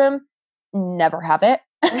imposter syndrome never have it.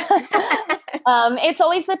 It's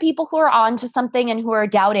always the people who are on to something and who are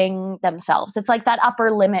doubting themselves. It's like that upper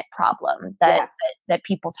limit problem that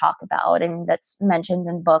people talk about, and that's mentioned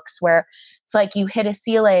in books, where it's like you hit a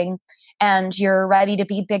ceiling and you're ready to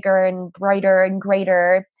be bigger and brighter and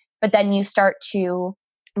greater, but then you start to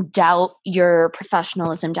doubt your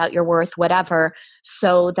professionalism, doubt your worth, whatever,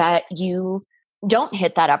 so that you don't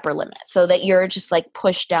hit that upper limit, so that you're just like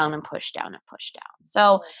pushed down and pushed down and pushed down.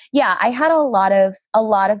 So yeah, I had a lot of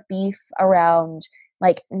beef around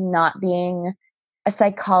like not being a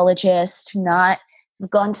psychologist, not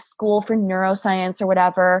gone to school for neuroscience or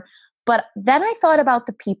whatever. But then I thought about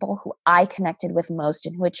the people who I connected with most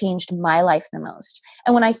and who had changed my life the most.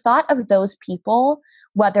 And when I thought of those people,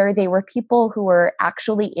 whether they were people who were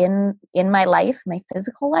actually in my life, my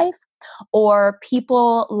physical life, or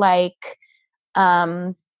people like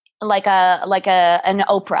an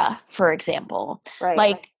Oprah, for example.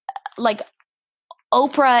 Right. Like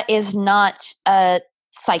Oprah is not a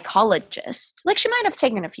psychologist. Like, she might have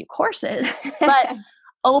taken a few courses, but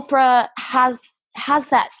Oprah has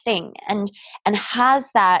that thing and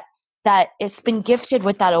has that it's been gifted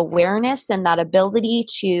with that awareness and that ability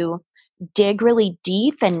to dig really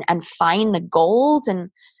deep and find the gold.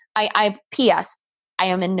 And I P.S. I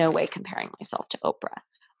am in no way comparing myself to Oprah.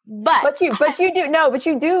 But you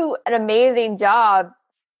do an amazing job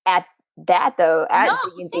at that though.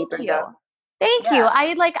 Digging deeper though. Thank you.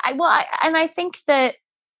 I think that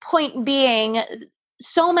point being,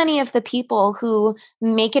 so many of the people who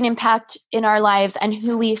make an impact in our lives and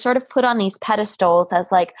who we sort of put on these pedestals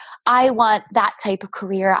as like, I want that type of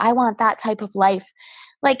career, I want that type of life.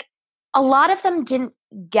 Like, a lot of them didn't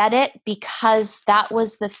get it because that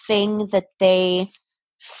was the thing that they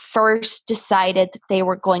first decided that they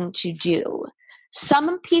were going to do.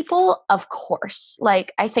 Some people, of course,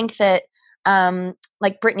 like I think that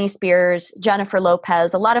like Britney Spears, Jennifer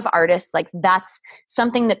Lopez, a lot of artists, like that's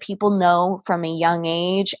something that people know from a young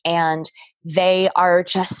age, and they are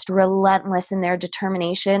just relentless in their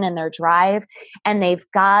determination and their drive, and they've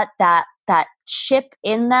got that chip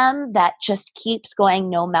in them that just keeps going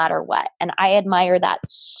no matter what. And I admire that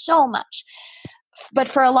so much. But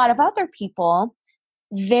for a lot of other people,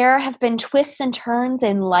 there have been twists and turns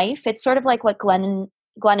in life. It's sort of like what Glennon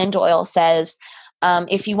Doyle says.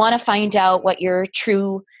 If you want to find out what your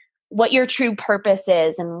true purpose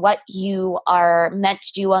is and what you are meant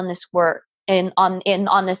to do on this work and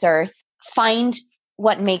on this earth, find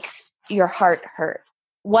what makes your heart hurt.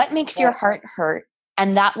 What makes your heart hurt?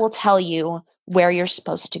 And that will tell you where you're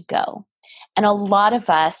supposed to go. And a lot of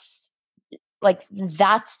us, like,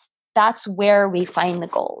 that's where we find the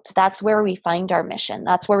gold. That's where we find our mission.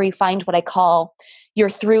 That's where we find what I call your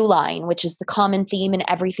through line, which is the common theme in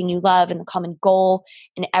everything you love and the common goal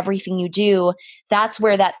in everything you do. That's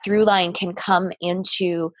where that through line can come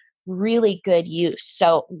into really good use.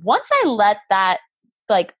 So once I let that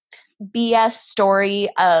like BS story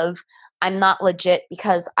of I'm not legit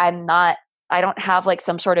because I don't have like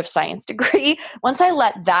some sort of science degree. Once I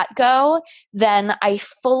let that go, then I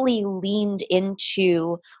fully leaned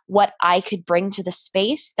into what I could bring to the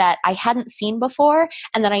space that I hadn't seen before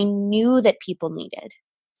and that I knew that people needed.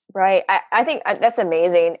 Right. I think that's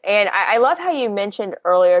amazing. And I love how you mentioned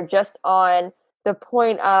earlier just on the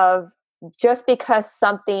point of just because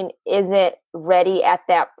something isn't ready at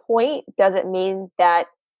that point doesn't mean that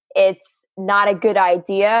it's not a good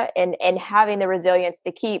idea, and having the resilience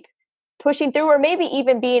to keep pushing through, or maybe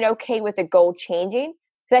even being okay with the goal changing.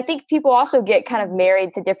 Because I think people also get kind of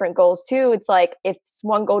married to different goals too. It's like if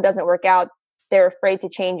one goal doesn't work out, they're afraid to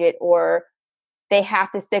change it, or they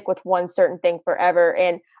have to stick with one certain thing forever.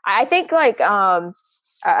 And I think like a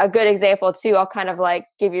good example too, I'll kind of like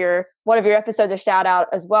give one of your episodes a shout out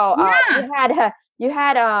as well. Yeah. You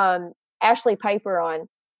had Ashley Piper on.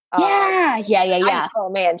 Yeah. Oh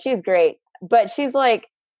man, she's great. But she's like,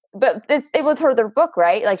 but it was their book,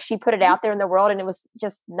 right? Like she put it out there in the world and it was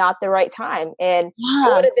just not the right time. And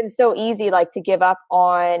it would have been so easy like to give up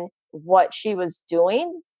on what she was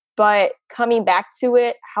doing, but coming back to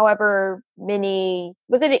it, however many,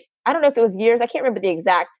 I don't know if it was years. I can't remember the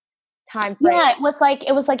exact time frame. Yeah, it was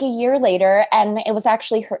like a year later. And it was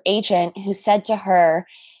actually her agent who said to her,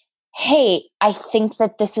 hey, I think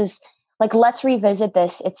that this is like, let's revisit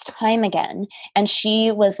this. It's time again. And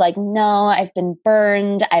she was like, no, I've been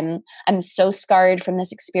burned. I'm so scarred from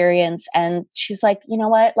this experience. And she was like, you know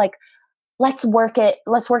what? Like, let's work at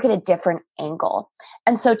a different angle.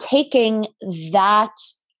 And so taking that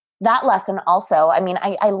lesson also, I mean,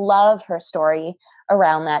 I love her story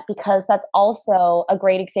around that, because that's also a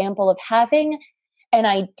great example of having an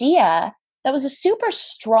idea that was a super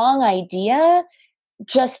strong idea.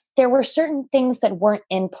 Just there were certain things that weren't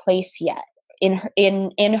in place yet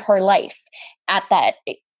in her life at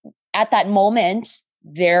that moment.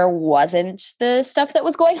 There wasn't the stuff that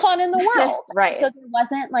was going on in the world. Right. So there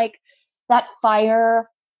wasn't like that fire.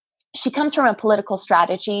 She comes from a political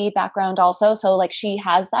strategy background also, so like she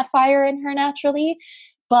has that fire in her naturally,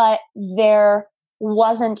 but there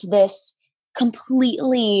wasn't this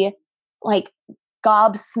completely like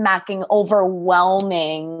gobsmacking,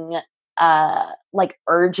 overwhelming like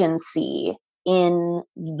urgency in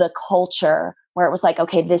the culture where it was like,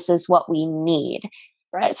 okay, this is what we need.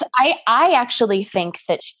 Right. So I actually think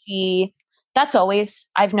that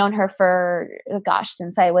I've known her for,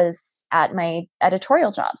 since I was at my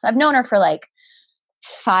editorial jobs. I've known her for like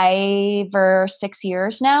 5 or 6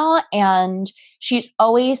 years now. And she's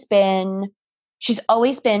always been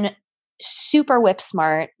super whip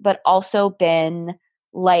smart, but also been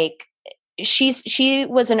like, she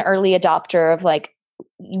was an early adopter of like,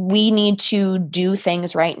 we need to do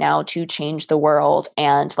things right now to change the world.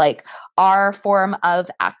 And like our form of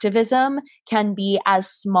activism can be as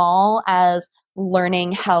small as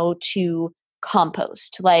learning how to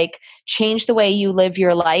compost, like change the way you live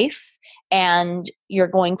your life, and you're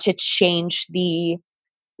going to change the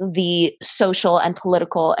social and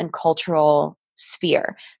political and cultural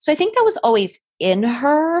sphere. So I think that was always in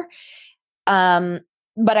her.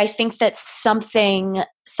 But I think that something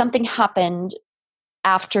happened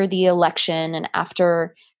after the election and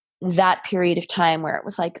after that period of time where it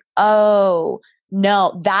was like, oh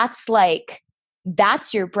no, that's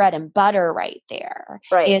your bread and butter right there.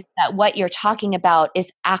 Right. Is that what you're talking about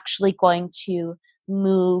is actually going to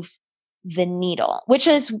move the needle, which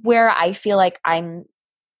is where I feel like I'm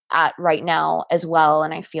at right now as well.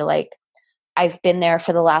 And I feel like I've been there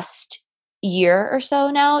for the last year or so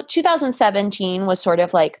now. 2017 was sort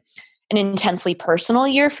of like an intensely personal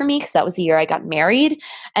year for me because that was the year I got married.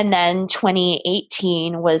 And then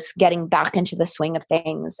 2018 was getting back into the swing of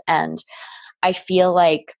things. And I feel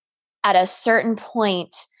like at a certain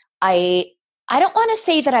point, I don't want to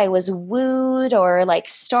say that I was wooed or like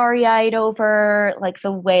starry-eyed over like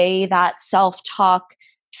the way that self-talk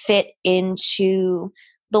fit into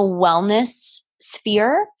the wellness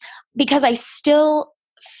sphere, because I still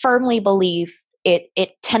firmly believe it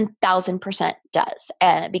 10,000% does.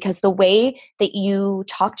 And because the way that you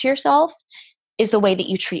talk to yourself is the way that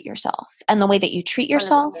you treat yourself. And the way that you treat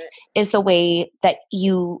yourself 100%. is the way that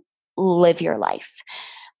you live your life.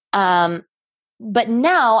 But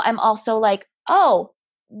now I'm also like, oh,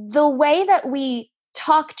 the way that we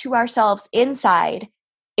talk to ourselves inside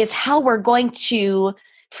is how we're going to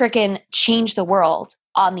freaking change the world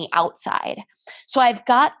on the outside. So I've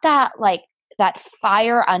got that that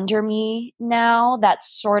fire under me now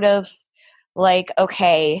that's sort of like,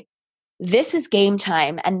 okay, this is game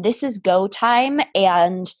time and this is go time.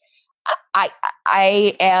 And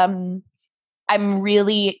I'm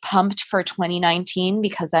really pumped for 2019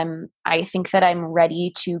 because I think that I'm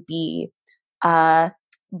ready to be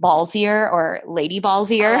ballsier or lady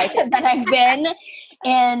ballsier than I've been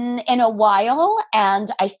in a while.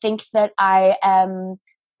 And I think that I am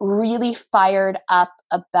really fired up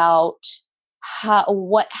about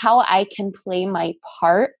how I can play my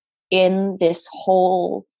part in this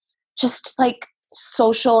whole just like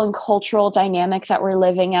social and cultural dynamic that we're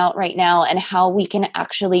living out right now, and how we can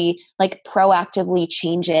actually like proactively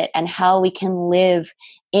change it, and how we can live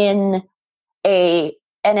in an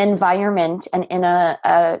environment and in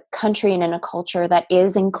a country and in a culture that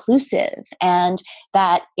is inclusive and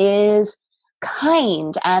that is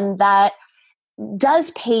kind and that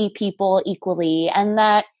does pay people equally and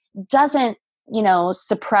that doesn't,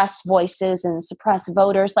 suppress voices and suppress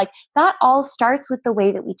voters. Like that all starts with the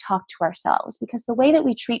way that we talk to ourselves, because the way that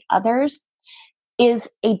we treat others is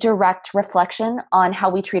a direct reflection on how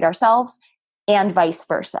we treat ourselves and vice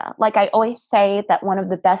versa. Like I always say that one of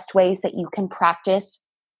the best ways that you can practice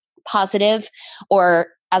positive, or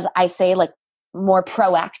as I say, like more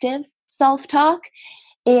proactive self-talk,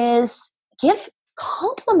 is give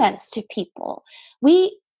compliments to people.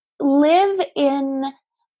 We live in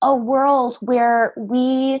a world where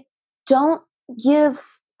we don't give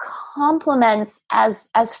compliments as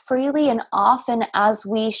freely and often as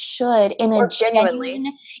we should in a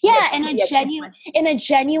genuine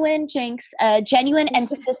Jinx, genuine and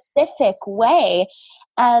specific way.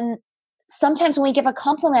 And sometimes when we give a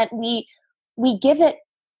compliment, we give it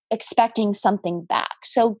expecting something back.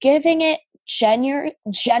 So giving it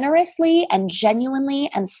generously and genuinely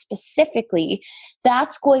and specifically,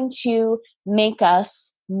 that's going to make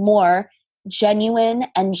us more genuine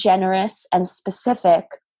and generous and specific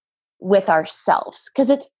with ourselves, because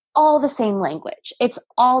it's all the same language. It's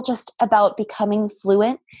all just about becoming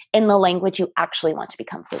fluent in the language you actually want to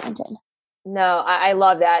become fluent in. No, I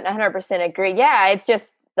love that. 100% agree. Yeah, it's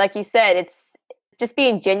just like you said, it's just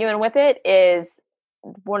being genuine with it is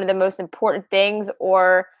one of the most important things.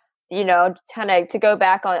 Or, kind of to go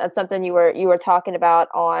back on something you were talking about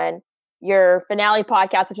on your finale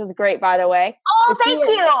podcast, which was great, by the way. Oh, thank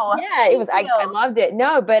you. Yeah, it was. I loved it.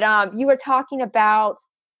 No, but you were talking about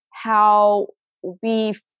how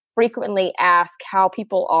we frequently ask how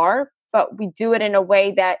people are, but we do it in a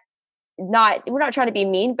way that we're not trying to be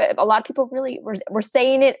mean, but a lot of people really we're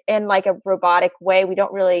saying it in like a robotic way. We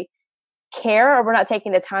don't really care, or we're not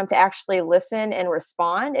taking the time to actually listen and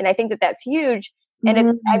respond. And I think that that's huge. And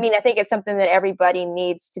I think it's something that everybody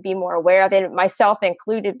needs to be more aware of, and myself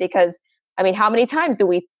included, because how many times do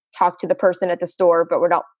we talk to the person at the store, but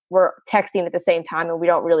we're texting at the same time and we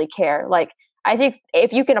don't really care? Like, I think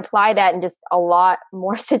if you can apply that in just a lot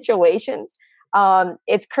more situations,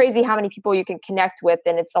 it's crazy how many people you can connect with,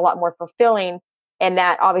 and it's a lot more fulfilling. And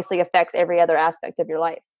that obviously affects every other aspect of your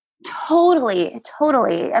life. Totally.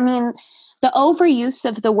 The overuse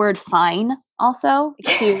of the word fine also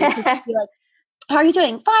to be like, how are you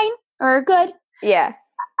doing? Fine or good? Yeah.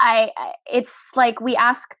 It's like we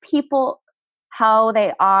ask people how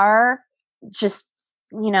they are just,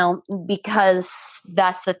 because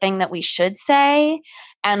that's the thing that we should say.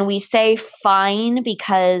 And we say fine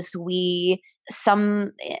because we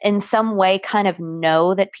in some way kind of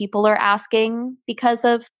know that people are asking because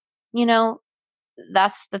of,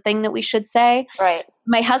 that's the thing that we should say. Right.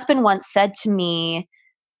 My husband once said to me,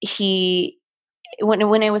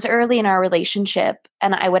 when it was early in our relationship,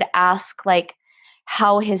 and I would ask like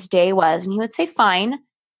how his day was, and he would say fine. And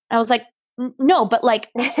I was like, no, but like,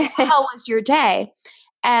 how was your day?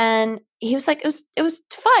 And he was like, it was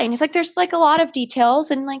fine. He's like, there's like a lot of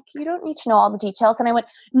details, and like, you don't need to know all the details. And I went,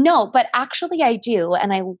 no, but actually I do.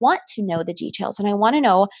 And I want to know the details, and I want to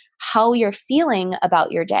know how you're feeling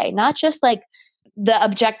about your day, not just like the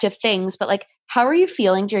objective things, but like, how are you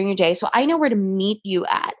feeling during your day? So I know where to meet you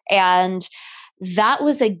at. And that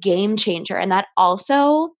was a game changer. And that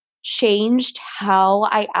also changed how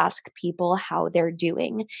I ask people how they're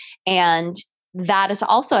doing. And that is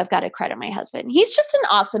also, I've got to credit my husband. He's just an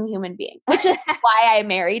awesome human being, which is why I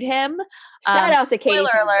married him. Shout out to Katie. Spoiler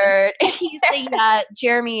alert.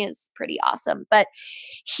 Jeremy is pretty awesome, but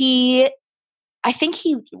I think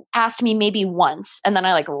he asked me maybe once, and then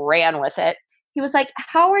I like ran with it. He was like,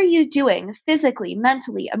 how are you doing physically,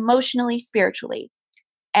 mentally, emotionally, spiritually?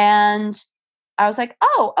 And I was like,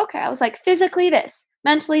 oh, okay. I was like, physically this,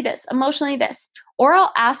 mentally this, emotionally this. Or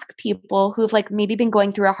I'll ask people who've like maybe been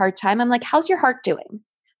going through a hard time. I'm like, how's your heart doing?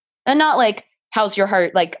 And not like, how's your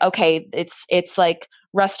heart? Like, okay, it's like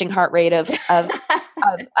resting heart rate of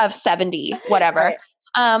 70, whatever.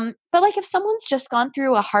 Right. But like if someone's just gone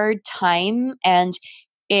through a hard time and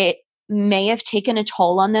it may have taken a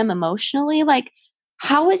toll on them emotionally, like,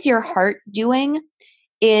 how is your heart doing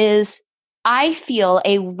is, I feel,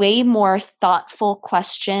 a way more thoughtful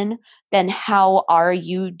question than how are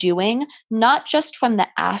you doing? Not just from the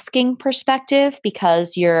asking perspective,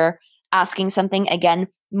 because you're asking something, again,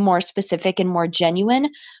 more specific and more genuine,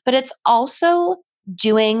 but it's also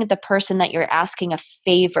doing the person that you're asking a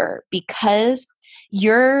favor, because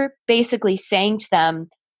you're basically saying to them,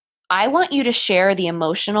 I want you to share the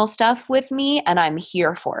emotional stuff with me and I'm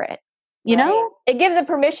here for it. You know? It gives a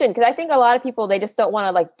permission, because I think a lot of people, they just don't want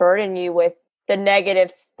to like burden you with the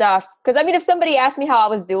negative stuff. Because I mean, if somebody asked me how I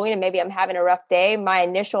was doing and maybe I'm having a rough day, my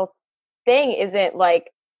initial thing isn't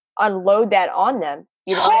like unload that on them.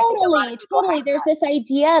 You know, totally. There's this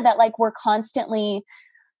idea that like we're constantly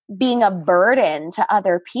being a burden to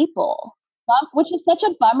other people, which is such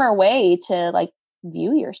a bummer way to like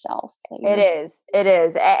view yourself. It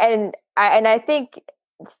is. And I think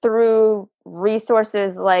through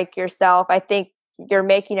resources like yourself, I think you're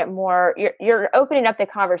making it more, you're opening up the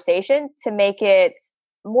conversation to make it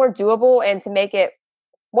more doable and to make it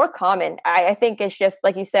more common. I think it's just,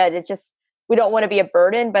 like you said, it's just, we don't want to be a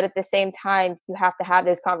burden, but at the same time, you have to have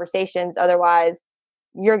those conversations. Otherwise,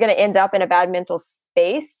 you're going to end up in a bad mental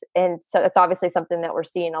space. And so that's obviously something that we're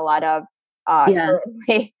seeing a lot of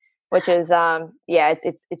currently, which is,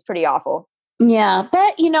 it's pretty awful. Yeah.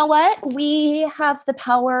 But you know what? We do have the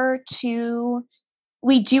power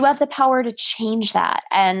to change that.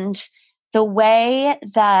 And the way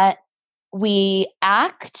that we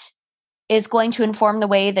act is going to inform the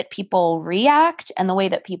way that people react, and the way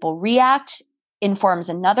that people react informs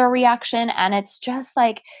another reaction. And it's just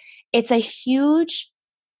like, it's a huge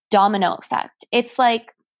domino effect. It's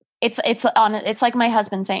like, it's like my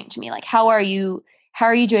husband saying to me, like, how are you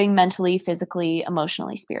doing mentally, physically,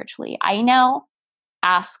 emotionally, spiritually? I now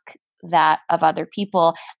ask that of other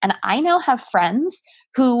people. And I now have friends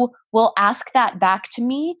who will ask that back to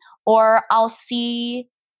me, or I'll see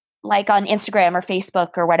like on Instagram or Facebook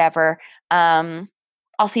or whatever,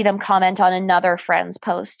 I'll see them comment on another friend's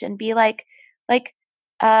post and be like,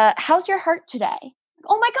 how's your heart today?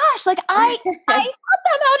 Oh my gosh, like I taught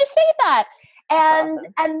them how to say that. And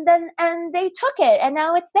awesome. and they took it, and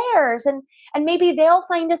now it's theirs. And maybe they'll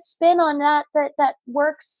find a spin on that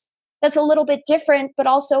works, that's a little bit different, but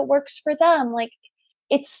also works for them. Like,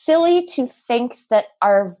 it's silly to think that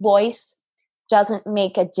our voice doesn't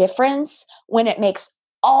make a difference when it makes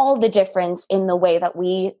all the difference in the way that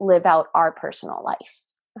we live out our personal life.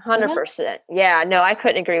 100%. Yeah, no, I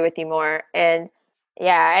couldn't agree with you more. And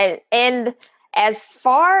yeah, and as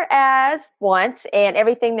far as Want and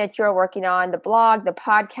everything that you're working on, the blog, the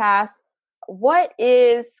podcast, what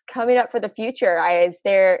is coming up for the future? Is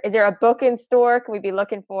there a book in store? Can we be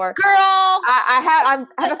looking for? Girl, I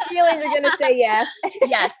have a feeling you're going to say yes.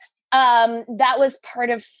 Yes. That was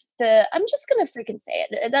part of I'm just going to freaking say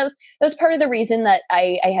it. That was part of the reason that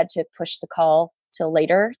I had to push the call till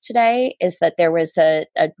later today, is that there was a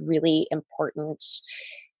really important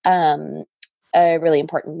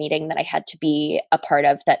meeting that I had to be a part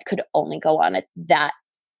of that could only go on at that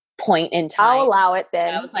point in time. I'll allow it then.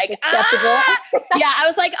 And I was like, yeah, I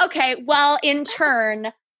was like, okay, well, in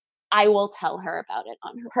turn, I will tell her about it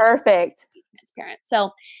on her. Perfect. Transparent.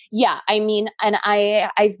 So yeah, I mean, and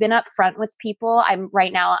I've been upfront with people. I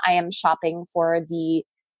am shopping for.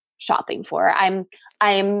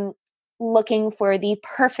 I'm looking for the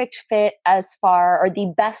perfect fit or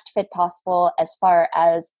the best fit possible, as far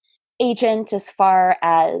as agent, as far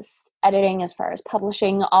as editing, as far as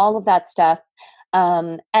publishing, all of that stuff.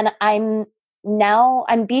 And I'm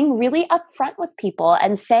being really upfront with people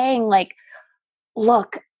and saying, like,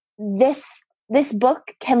 look, this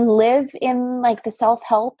book can live in like the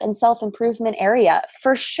self-help and self-improvement area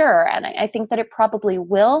for sure. And I think that it probably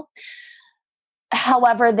will.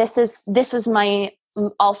 However, this is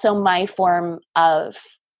also my form of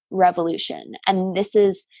revolution. And this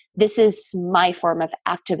is my form of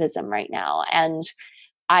activism right now. And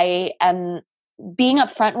I am being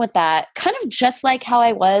upfront with that, kind of just like how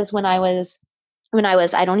I was when I was,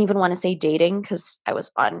 I don't even want to say dating, because I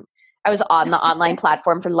was on the online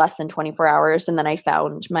platform for less than 24 hours. And then I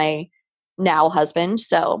found my now husband.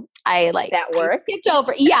 So I skipped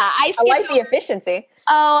over. Yeah. I like the efficiency.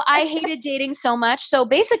 Oh, I hated dating so much. So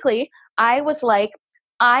basically I was like,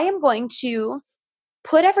 I am going to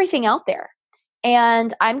put everything out there,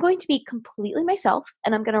 and I'm going to be completely myself,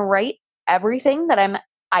 and I'm going to write everything that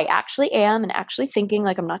I actually am and actually thinking.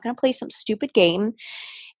 Like, I'm not going to play some stupid game.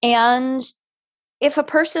 And if a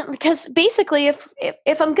person, because basically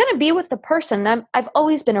if I'm going to be with the person, I've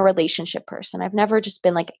always been a relationship person. I've never just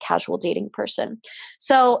been like a casual dating person.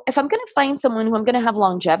 So if I'm going to find someone who I'm going to have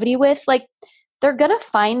longevity with, like, they're going to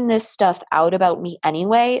find this stuff out about me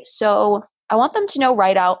anyway. So I want them to know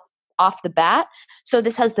right out off the bat. So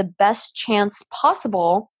this has the best chance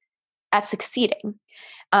possible at succeeding.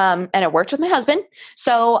 And it worked with my husband.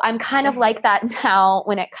 So I'm kind of like that now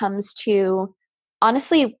when it comes to,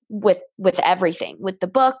 honestly, with everything, with the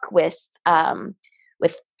book, with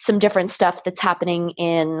some different stuff that's happening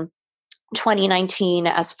in 2019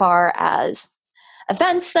 as far as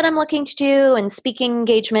events that I'm looking to do and speaking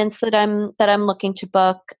engagements that I'm looking to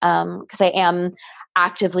book, because I am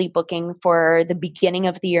actively booking for the beginning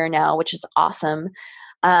of the year now, which is awesome.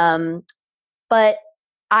 But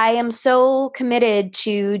I am so committed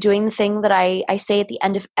to doing the thing that I say at the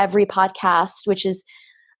end of every podcast, which is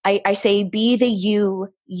I say, be the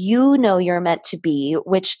you know you're meant to be,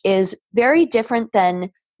 which is very different than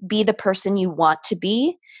be the person you want to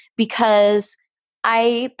be, because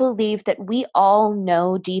I believe that we all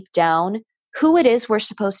know deep down who it is we're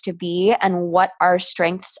supposed to be and what our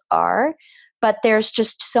strengths are. But there's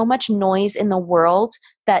just so much noise in the world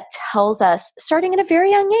that tells us, starting at a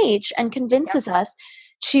very young age, and convinces us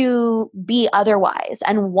to be otherwise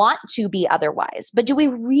and want to be otherwise. But do we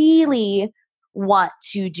really want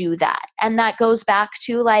to do that? And that goes back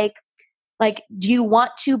to like, do you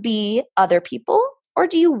want to be other people, or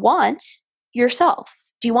do you want yourself?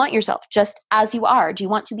 Do you want yourself just as you are? Do you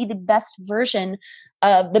want to be the best version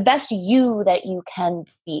of the best you that you can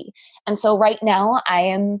be? And so right now I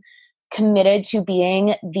am committed to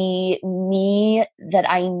being the me that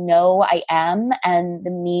I know I am, and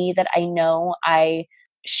the me that I know I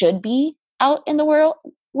should be out in the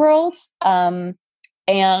world.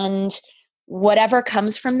 And whatever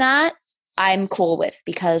comes from that, I'm cool with,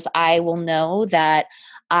 because I will know that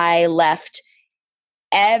I left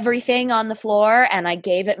everything on the floor and I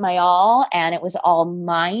gave it my all, and it was all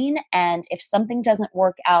mine. And if something doesn't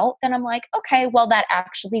work out, then I'm like, okay, well, that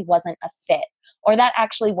actually wasn't a fit, or that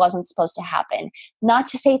actually wasn't supposed to happen. Not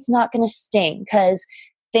to say it's not going to sting, because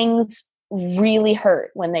things really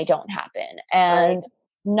hurt when they don't happen. And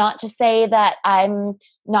not to say that I'm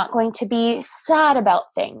not going to be sad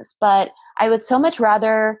about things, but I would so much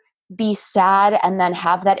rather be sad and then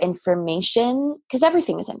have that information, because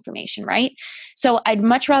everything is information, right? So I'd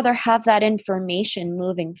much rather have that information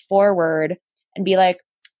moving forward and be like,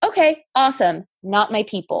 okay, awesome, not my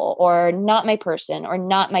people, or not my person, or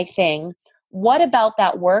not my thing. What about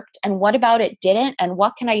that worked, and what about it didn't? And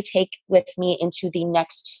what can I take with me into the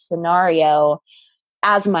next scenario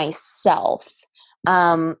as myself?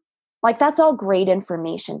 Like, that's all great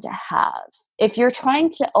information to have. If you're trying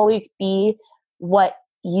to always be what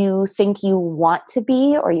you think you want to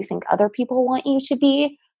be, or you think other people want you to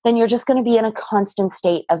be, then you're just going to be in a constant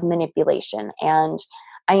state of manipulation. And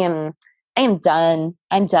I am done.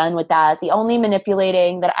 I'm done with that. The only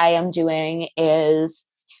manipulating that I am doing is,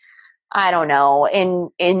 I don't know,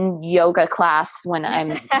 in yoga class when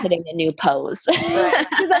I'm hitting a new pose. Right.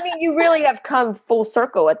 Because I mean, you really have come full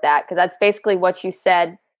circle with that, because that's basically what you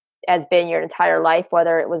said has been your entire life,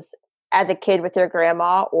 whether it was as a kid with your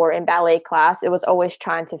grandma or in ballet class. It was always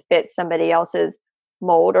trying to fit somebody else's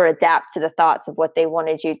mold or adapt to the thoughts of what they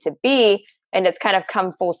wanted you to be. And it's kind of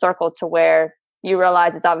come full circle to where you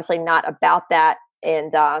realize it's obviously not about that,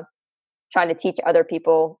 and trying to teach other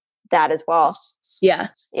people that as well. Yeah.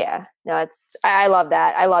 Yeah. No, I love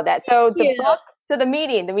that. I love that. So the book, so the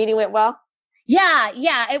meeting went well? Yeah,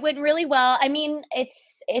 it went really well. I mean,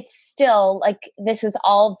 it's still like, this is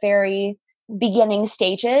all very beginning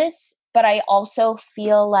stages, but I also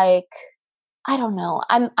feel like, I don't know,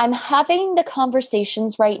 I'm having the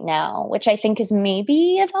conversations right now, which I think is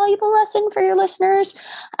maybe a valuable lesson for your listeners.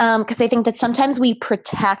 Because I think that sometimes we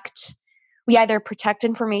either protect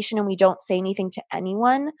information and we don't say anything to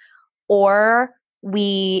anyone, or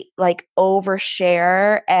we like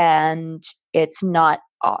overshare and it's not,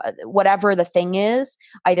 whatever the thing is,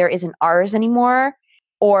 either isn't ours anymore.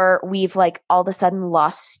 or we've like all of a sudden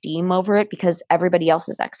lost steam over it because everybody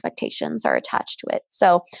else's expectations are attached to it.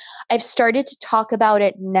 So I've started to talk about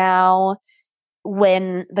it now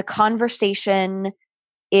when the conversation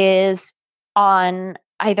is on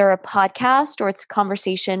either a podcast or it's a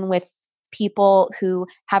conversation with people who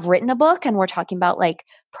have written a book and we're talking about like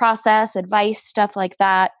process, advice, stuff like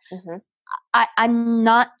that. Mm-hmm. I'm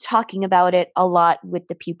not talking about it a lot with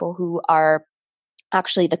the people who are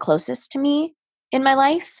actually the closest to me in my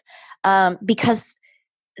life, because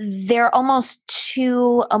they're almost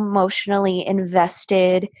too emotionally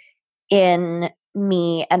invested in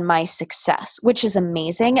me and my success, which is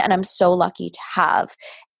amazing. And I'm so lucky to have.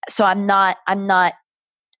 So I'm not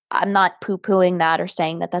poo-pooing that or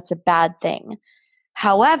saying that that's a bad thing.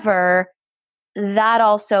 However, that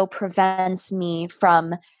also prevents me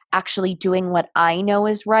from actually doing what I know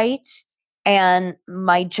is right. And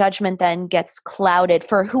my judgment then gets clouded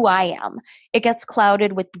for who I am. It gets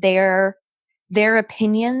clouded with their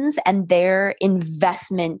opinions and their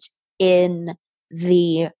investment in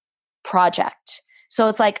the project. So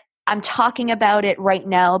it's like, I'm talking about it right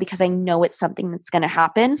now because I know it's something that's going to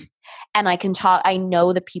happen. And I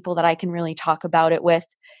know the people that I can really talk about it with,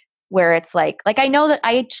 where it's like I know that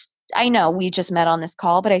I know we just met on this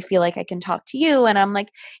call, but I feel like I can talk to you and I'm like,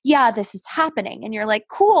 yeah, this is happening. And you're like,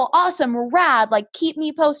 cool, awesome, rad, like keep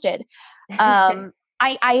me posted.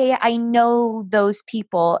 I know those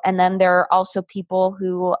people. And then there are also people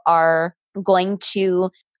who are going to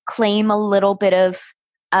claim a little bit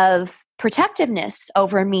of protectiveness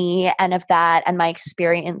over me and of that and my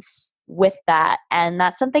experience with that. And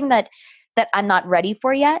that's something that I'm not ready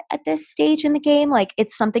for yet at this stage in the game. Like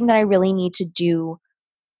it's something that I really need to do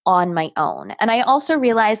on my own. And I also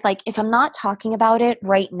realized like if I'm not talking about it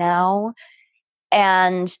right now,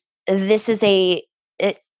 and this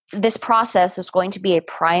process is going to be a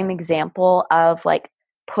prime example of like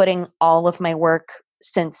putting all of my work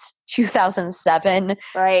since 2007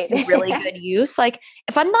 right in really good use. Like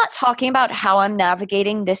if I'm not talking about how I'm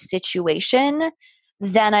navigating this situation,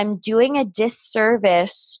 then I'm doing a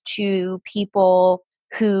disservice to people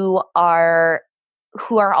who are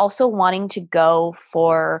also wanting to go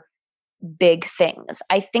for big things.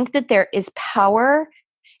 I think that there is power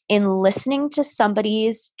in listening to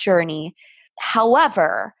somebody's journey.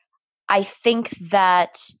 However, I think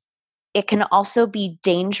that it can also be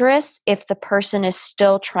dangerous if the person is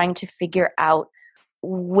still trying to figure out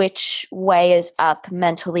which way is up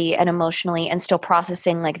mentally and emotionally and still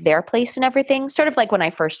processing like their place and everything. Sort of like when I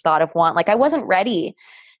first thought of Want, like I wasn't ready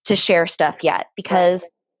to share stuff yet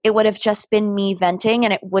because it would have just been me venting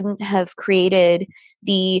and it wouldn't have created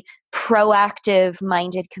the proactive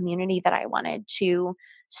minded community that I wanted to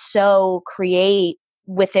so create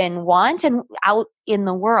within Want and out in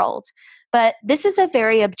the world. But this is a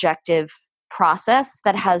very objective process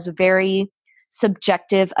that has very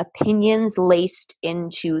subjective opinions laced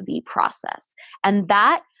into the process. And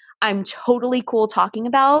that I'm totally cool talking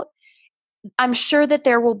about. I'm sure that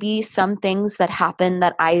there will be some things that happen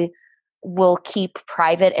that I will keep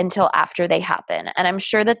private until after they happen. And I'm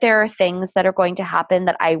sure that there are things that are going to happen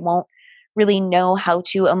that I won't really know how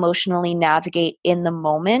to emotionally navigate in the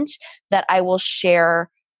moment that I will share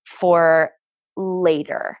for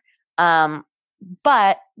later.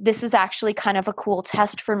 But this is actually kind of a cool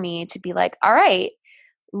test for me to be like, all right,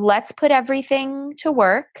 let's put everything to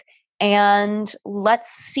work and let's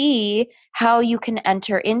see how you can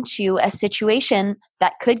enter into a situation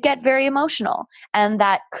that could get very emotional and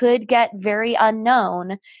that could get very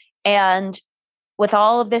unknown. And with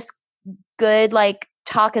all of this good, like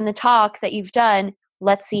talking the talk that you've done,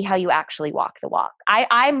 let's see how you actually walk the walk.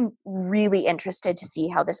 I'm really interested to see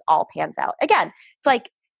how this all pans out. Again, it's like,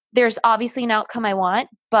 there's obviously an outcome I want,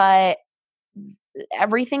 but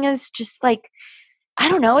everything is just like, I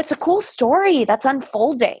don't know. It's a cool story that's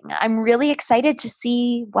unfolding. I'm really excited to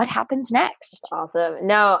see what happens next. Awesome.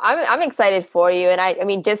 No, I'm excited for you. And I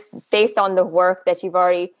mean, just based on the work that you've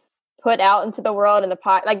already put out into the world and the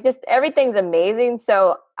pot, like just everything's amazing.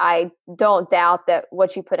 So I don't doubt that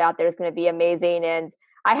what you put out there is going to be amazing. And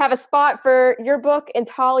I have a spot for your book and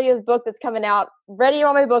Talia's book that's coming out ready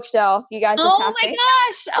on my bookshelf. You guys just have to.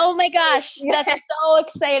 Oh my gosh. That's so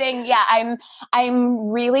exciting. Yeah, I'm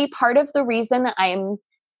really part of the reason I'm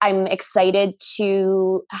excited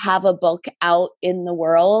to have a book out in the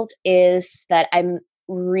world is that I'm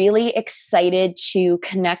really excited to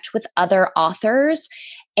connect with other authors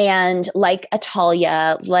and like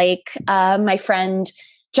Atalia, like my friend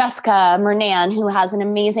Jessica Mernan, who has an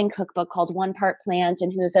amazing cookbook called One Part Plant,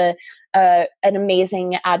 and who's an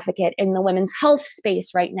amazing advocate in the women's health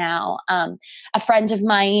space right now. A friend of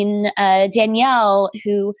mine, Danielle,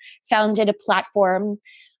 who founded a platform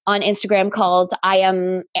on Instagram called I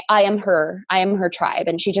am her tribe,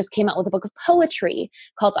 and she just came out with a book of poetry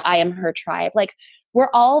called I Am Her Tribe. Like, we're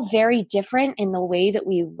all very different in the way that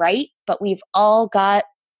we write, but we've all got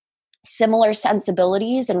similar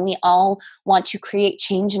sensibilities, and we all want to create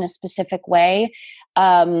change in a specific way.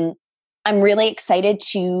 I'm really excited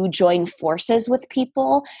to join forces with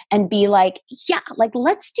people and be like, yeah, like,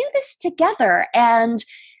 let's do this together. And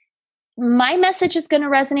my message is going to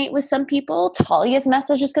resonate with some people. Talia's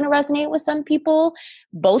message is going to resonate with some people.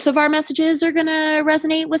 Both of our messages are going to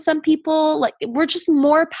resonate with some people. Like, we're just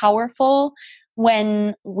more powerful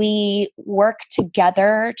when we work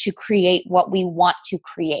together to create what we want to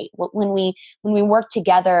create. When we work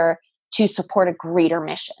together to support a greater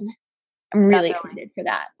mission. I'm really excited for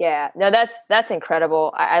that. Yeah, no, that's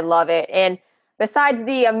incredible. I love it. And besides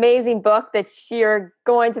the amazing book that you're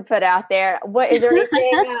going to put out there, what is there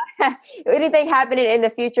anything anything happening in the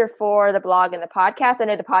future for the blog and the podcast? I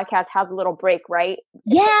know the podcast has a little break, right?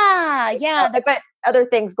 Yeah. But other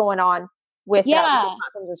things going on with the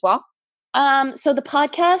platforms as well. So the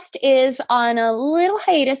podcast is on a little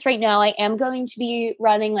hiatus right now. I am going to be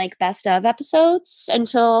running like best of episodes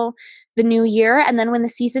until the new year. And then when the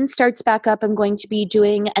season starts back up, I'm going to be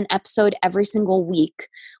doing an episode every single week,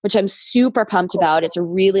 which I'm super pumped about. It's a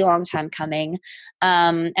really long time coming.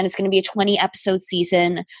 And it's going to be a 20 episode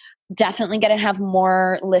season. Definitely going to have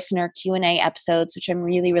more listener Q&A episodes, which I'm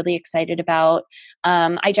really, really excited about.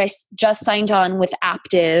 I just signed on with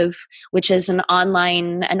Aptive, which is an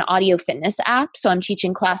audio fitness app. So I'm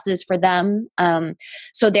teaching classes for them.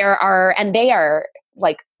 So they are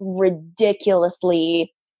like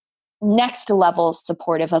ridiculously next level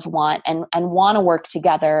supportive of Want and want to work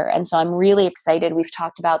together. And so I'm really excited. We've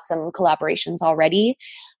talked about some collaborations already,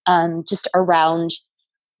 just around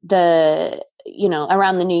the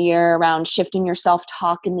new year, around shifting your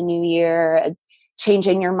self-talk in the new year,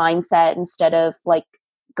 changing your mindset instead of like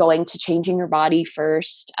going to changing your body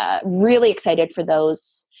first. Really excited for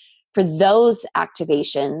those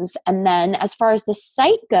activations. And then as far as the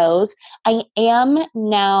site goes, I am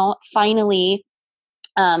now finally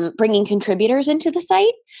bringing contributors into the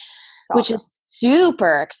site, which is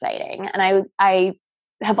super exciting. And I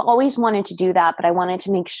have always wanted to do that, but I wanted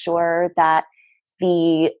to make sure that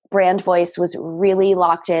the brand voice was really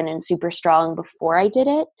locked in and super strong before I did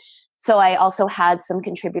it. So I also had some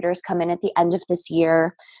contributors come in at the end of this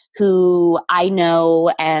year who I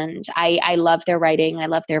know, and I love their writing. I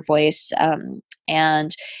love their voice.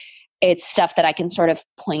 And it's stuff that I can sort of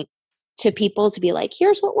point to people to be like,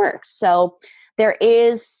 here's what works. So there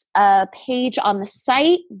is a page on the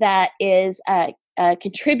site that is a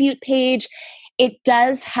contribute page. It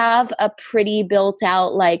does have a pretty built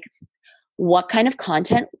out, like, what kind of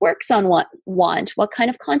content works on what kind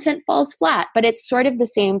of content falls flat. But it's sort of the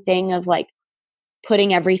same thing of like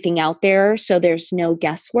putting everything out there so there's no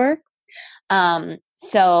guesswork.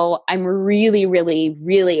 So I'm really, really,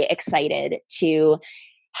 really excited to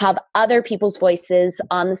have other people's voices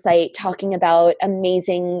on the site talking about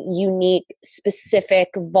amazing, unique, specific,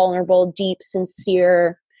 vulnerable, deep,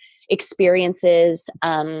 sincere experiences.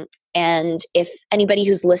 And if anybody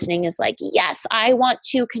who's listening is like, yes, I want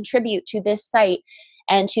to contribute to this site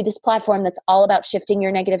and to this platform that's all about shifting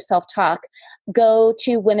your negative self-talk, go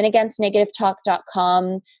to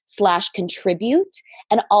womenagainstnegativetalk.com/contribute.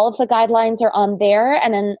 And all of the guidelines are on there.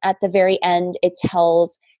 And then at the very end, it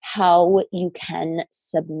tells how you can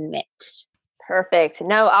submit. Perfect.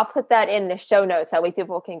 No, I'll put that in the show notes. That way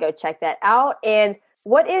people can go check that out. And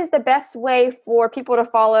what is the best way for people to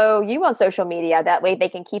follow you on social media? That way they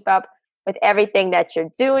can keep up with everything that you're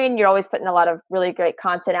doing. You're always putting a lot of really great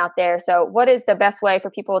content out there. So what is the best way for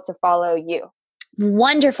people to follow you?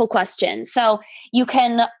 Wonderful question. So you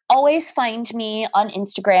can always find me on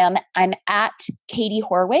Instagram. I'm at Katie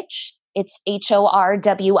Horwitch. It's HORWITCH.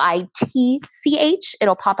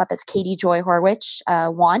 It'll pop up as Katie Joy Horwitch,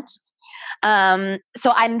 Want.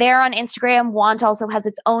 So I'm there on Instagram. Want also has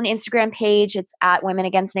its own Instagram page. It's at Women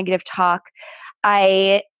Against Negative Talk.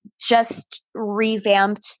 I just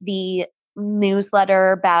revamped the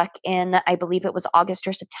newsletter back in, I believe it was August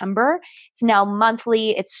or September. It's now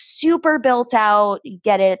monthly. It's super built out. You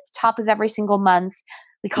get it at the top of every single month.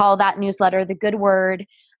 We call that newsletter The Good Word.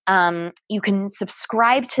 You can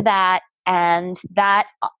subscribe to that, and that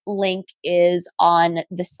link is on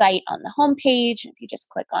the site on the homepage. If you just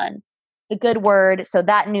click on The Good Word. So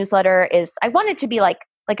that newsletter is, I want it to be like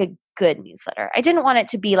like a good newsletter. I didn't want it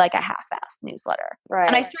to be like a half-assed newsletter. Right.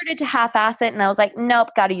 And I started to half-ass it, and I was like, nope,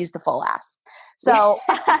 got to use the full ass. So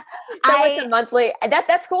It's a monthly.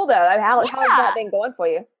 That's cool though. How has that been going for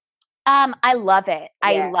you? I love it. Yeah.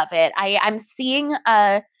 I love it. I'm seeing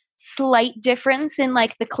a slight difference in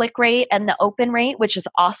like the click rate and the open rate, which is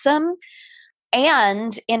awesome.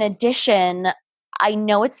 And in addition, I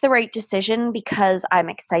know it's the right decision because I'm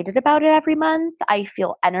excited about it every month. I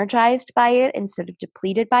feel energized by it instead of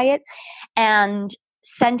depleted by it. And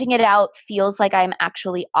sending it out feels like I'm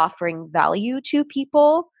actually offering value to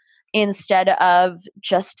people instead of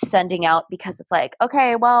just sending out because it's like,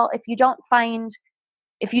 okay, well, if you don't find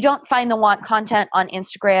the want content on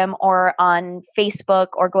Instagram or on Facebook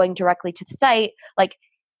or going directly to the site, like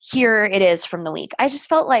here it is from the week. I just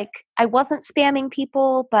felt like I wasn't spamming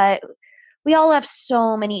people, but we all have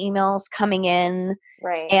so many emails coming in,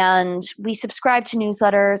 right? And we subscribe to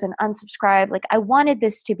newsletters and unsubscribe. Like I wanted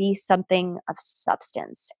this to be something of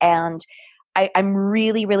substance, and I'm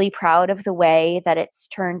really, really proud of the way that it's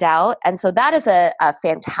turned out. And so that is a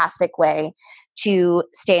fantastic way to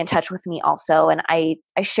stay in touch with me also. And I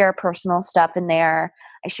share personal stuff in there.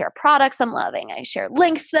 I share products I'm loving. I share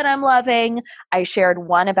links that I'm loving. I shared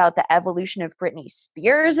one about the evolution of Britney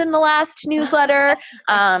Spears in the last newsletter.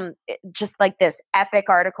 Just like this epic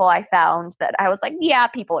article I found that I was like, yeah,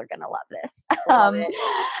 people are going to love this.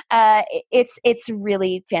 It's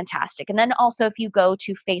really fantastic. And then also if you go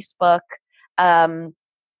to Facebook,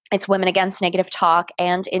 it's Women Against Negative Talk.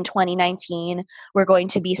 And in 2019, we're going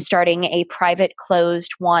to be starting a private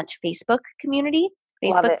closed Want Facebook community,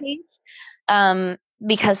 Facebook page.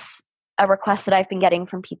 Because a request that I've been getting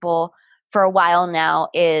from people for a while now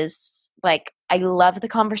is like, I love the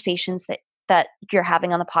conversations that you're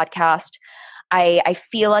having on the podcast. I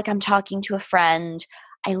feel like I'm talking to a friend.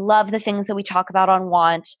 I love the things that we talk about on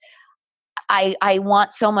Want. I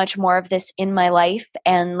want so much more of this in my life,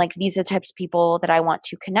 and like these are the types of people that I want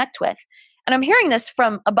to connect with. And I'm hearing this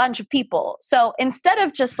from a bunch of people. So instead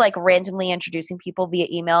of just like randomly introducing people via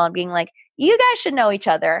email and being like, you guys should know each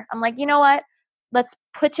other, I'm like, you know what? Let's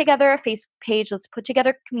put together a Facebook page. Let's put together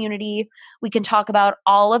a community. We can talk about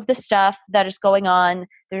all of the stuff that is going on.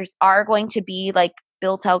 Are going to be like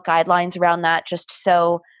built out guidelines around that, just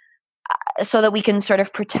so that we can sort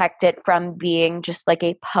of protect it from being just like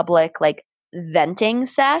a public like venting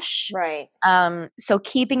sesh. Right. So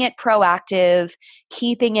keeping it proactive,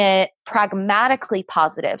 keeping it pragmatically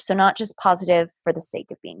positive. So not just positive for the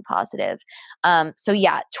sake of being positive. So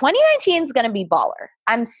yeah, 2019 is going to be baller.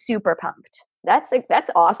 I'm super pumped. That's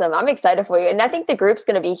awesome. I'm excited for you. And I think the group's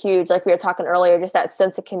going to be huge. Like we were talking earlier, just that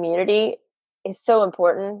sense of community is so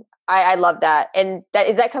important. I love that. And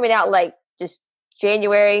is that coming out like just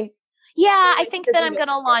January? Yeah, I think that I'm going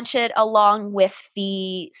to launch it along with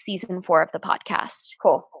the season 4 of the podcast.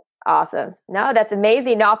 Cool. Awesome. No, that's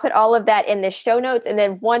amazing. Now I'll put all of that in the show notes. And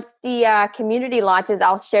then once the community launches,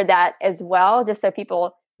 I'll share that as well, just so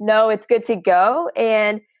people know it's good to go.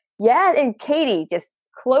 And yeah, and Katie, just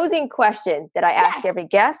closing question that I ask every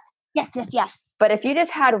guest. Yes. But if you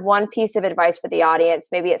just had one piece of advice for the audience,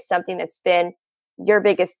 maybe it's something that's been your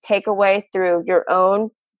biggest takeaway through your own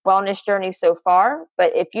wellness journey so far,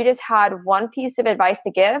 but if you just had one piece of advice to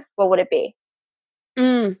give, what would it be?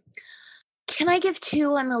 Can I give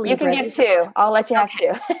 2? I'm a Libra. You can give 2. I'll let you have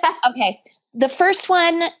 2. Okay. The first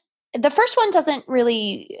one doesn't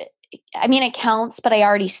really, I mean, it counts, but I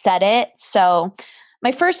already said it. So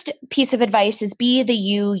my first piece of advice is be the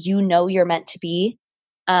you know you're meant to be.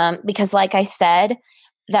 Because like I said,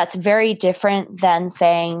 that's very different than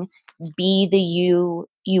saying be the you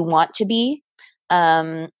want to be.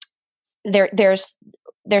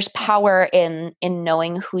 There's power in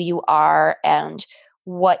knowing who you are and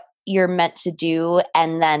what you're meant to do.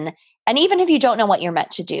 And even if you don't know what you're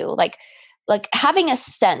meant to do, like having a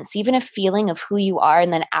sense, even a feeling of who you are,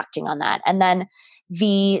 and then acting on that. And then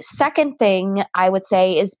the second thing I would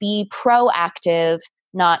say is be proactive,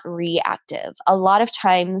 not reactive. A lot of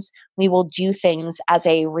times we will do things as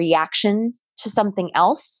a reaction to something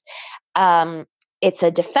else. It's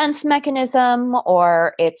a defense mechanism,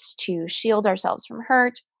 or it's to shield ourselves from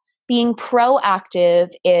hurt. Being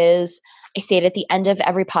proactive is, I say it at the end of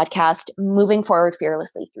every podcast, moving forward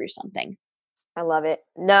fearlessly through something. I love it.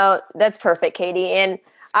 No, that's perfect, Katie. And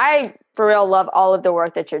I, for real, love all of the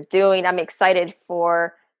work that you're doing. I'm excited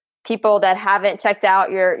for people that haven't checked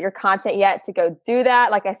out your content yet to go do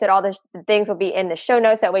that. Like I said, all the things will be in the show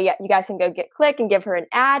notes. That way you guys can go click and give her an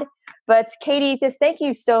ad. But Katie, just thank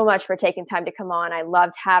you so much for taking time to come on. I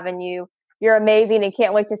loved having you. You're amazing and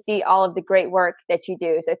can't wait to see all of the great work that you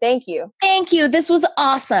do. So thank you. Thank you. This was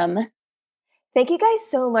awesome. Thank you guys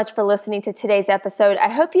so much for listening to today's episode. I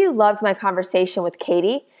hope you loved my conversation with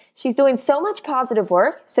Katie. She's doing so much positive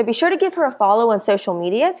work, so be sure to give her a follow on social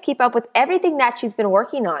media to keep up with everything that she's been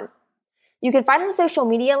working on. You can find her social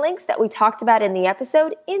media links that we talked about in the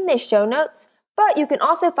episode in the show notes, but you can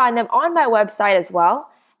also find them on my website as well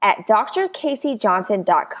at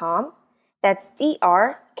drkaseyjohnson.com. That's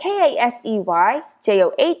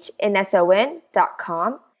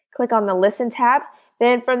drkaseyjohnson.com. Click on the Listen tab.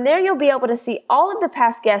 Then from there, you'll be able to see all of the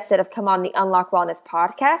past guests that have come on the Unlock Wellness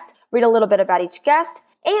podcast, read a little bit about each guest,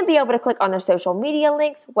 and be able to click on their social media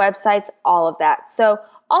links, websites, all of that. So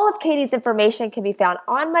all of Katie's information can be found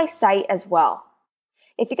on my site as well.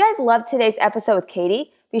 If you guys loved today's episode with Katie,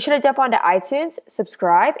 be sure to jump onto iTunes,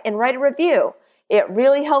 subscribe, and write a review. It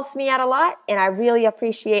really helps me out a lot, and I really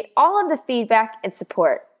appreciate all of the feedback and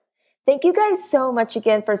support. Thank you guys so much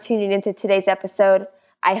again for tuning into today's episode.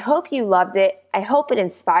 I hope you loved it. I hope it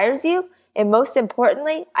inspires you. And most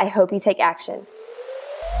importantly, I hope you take action.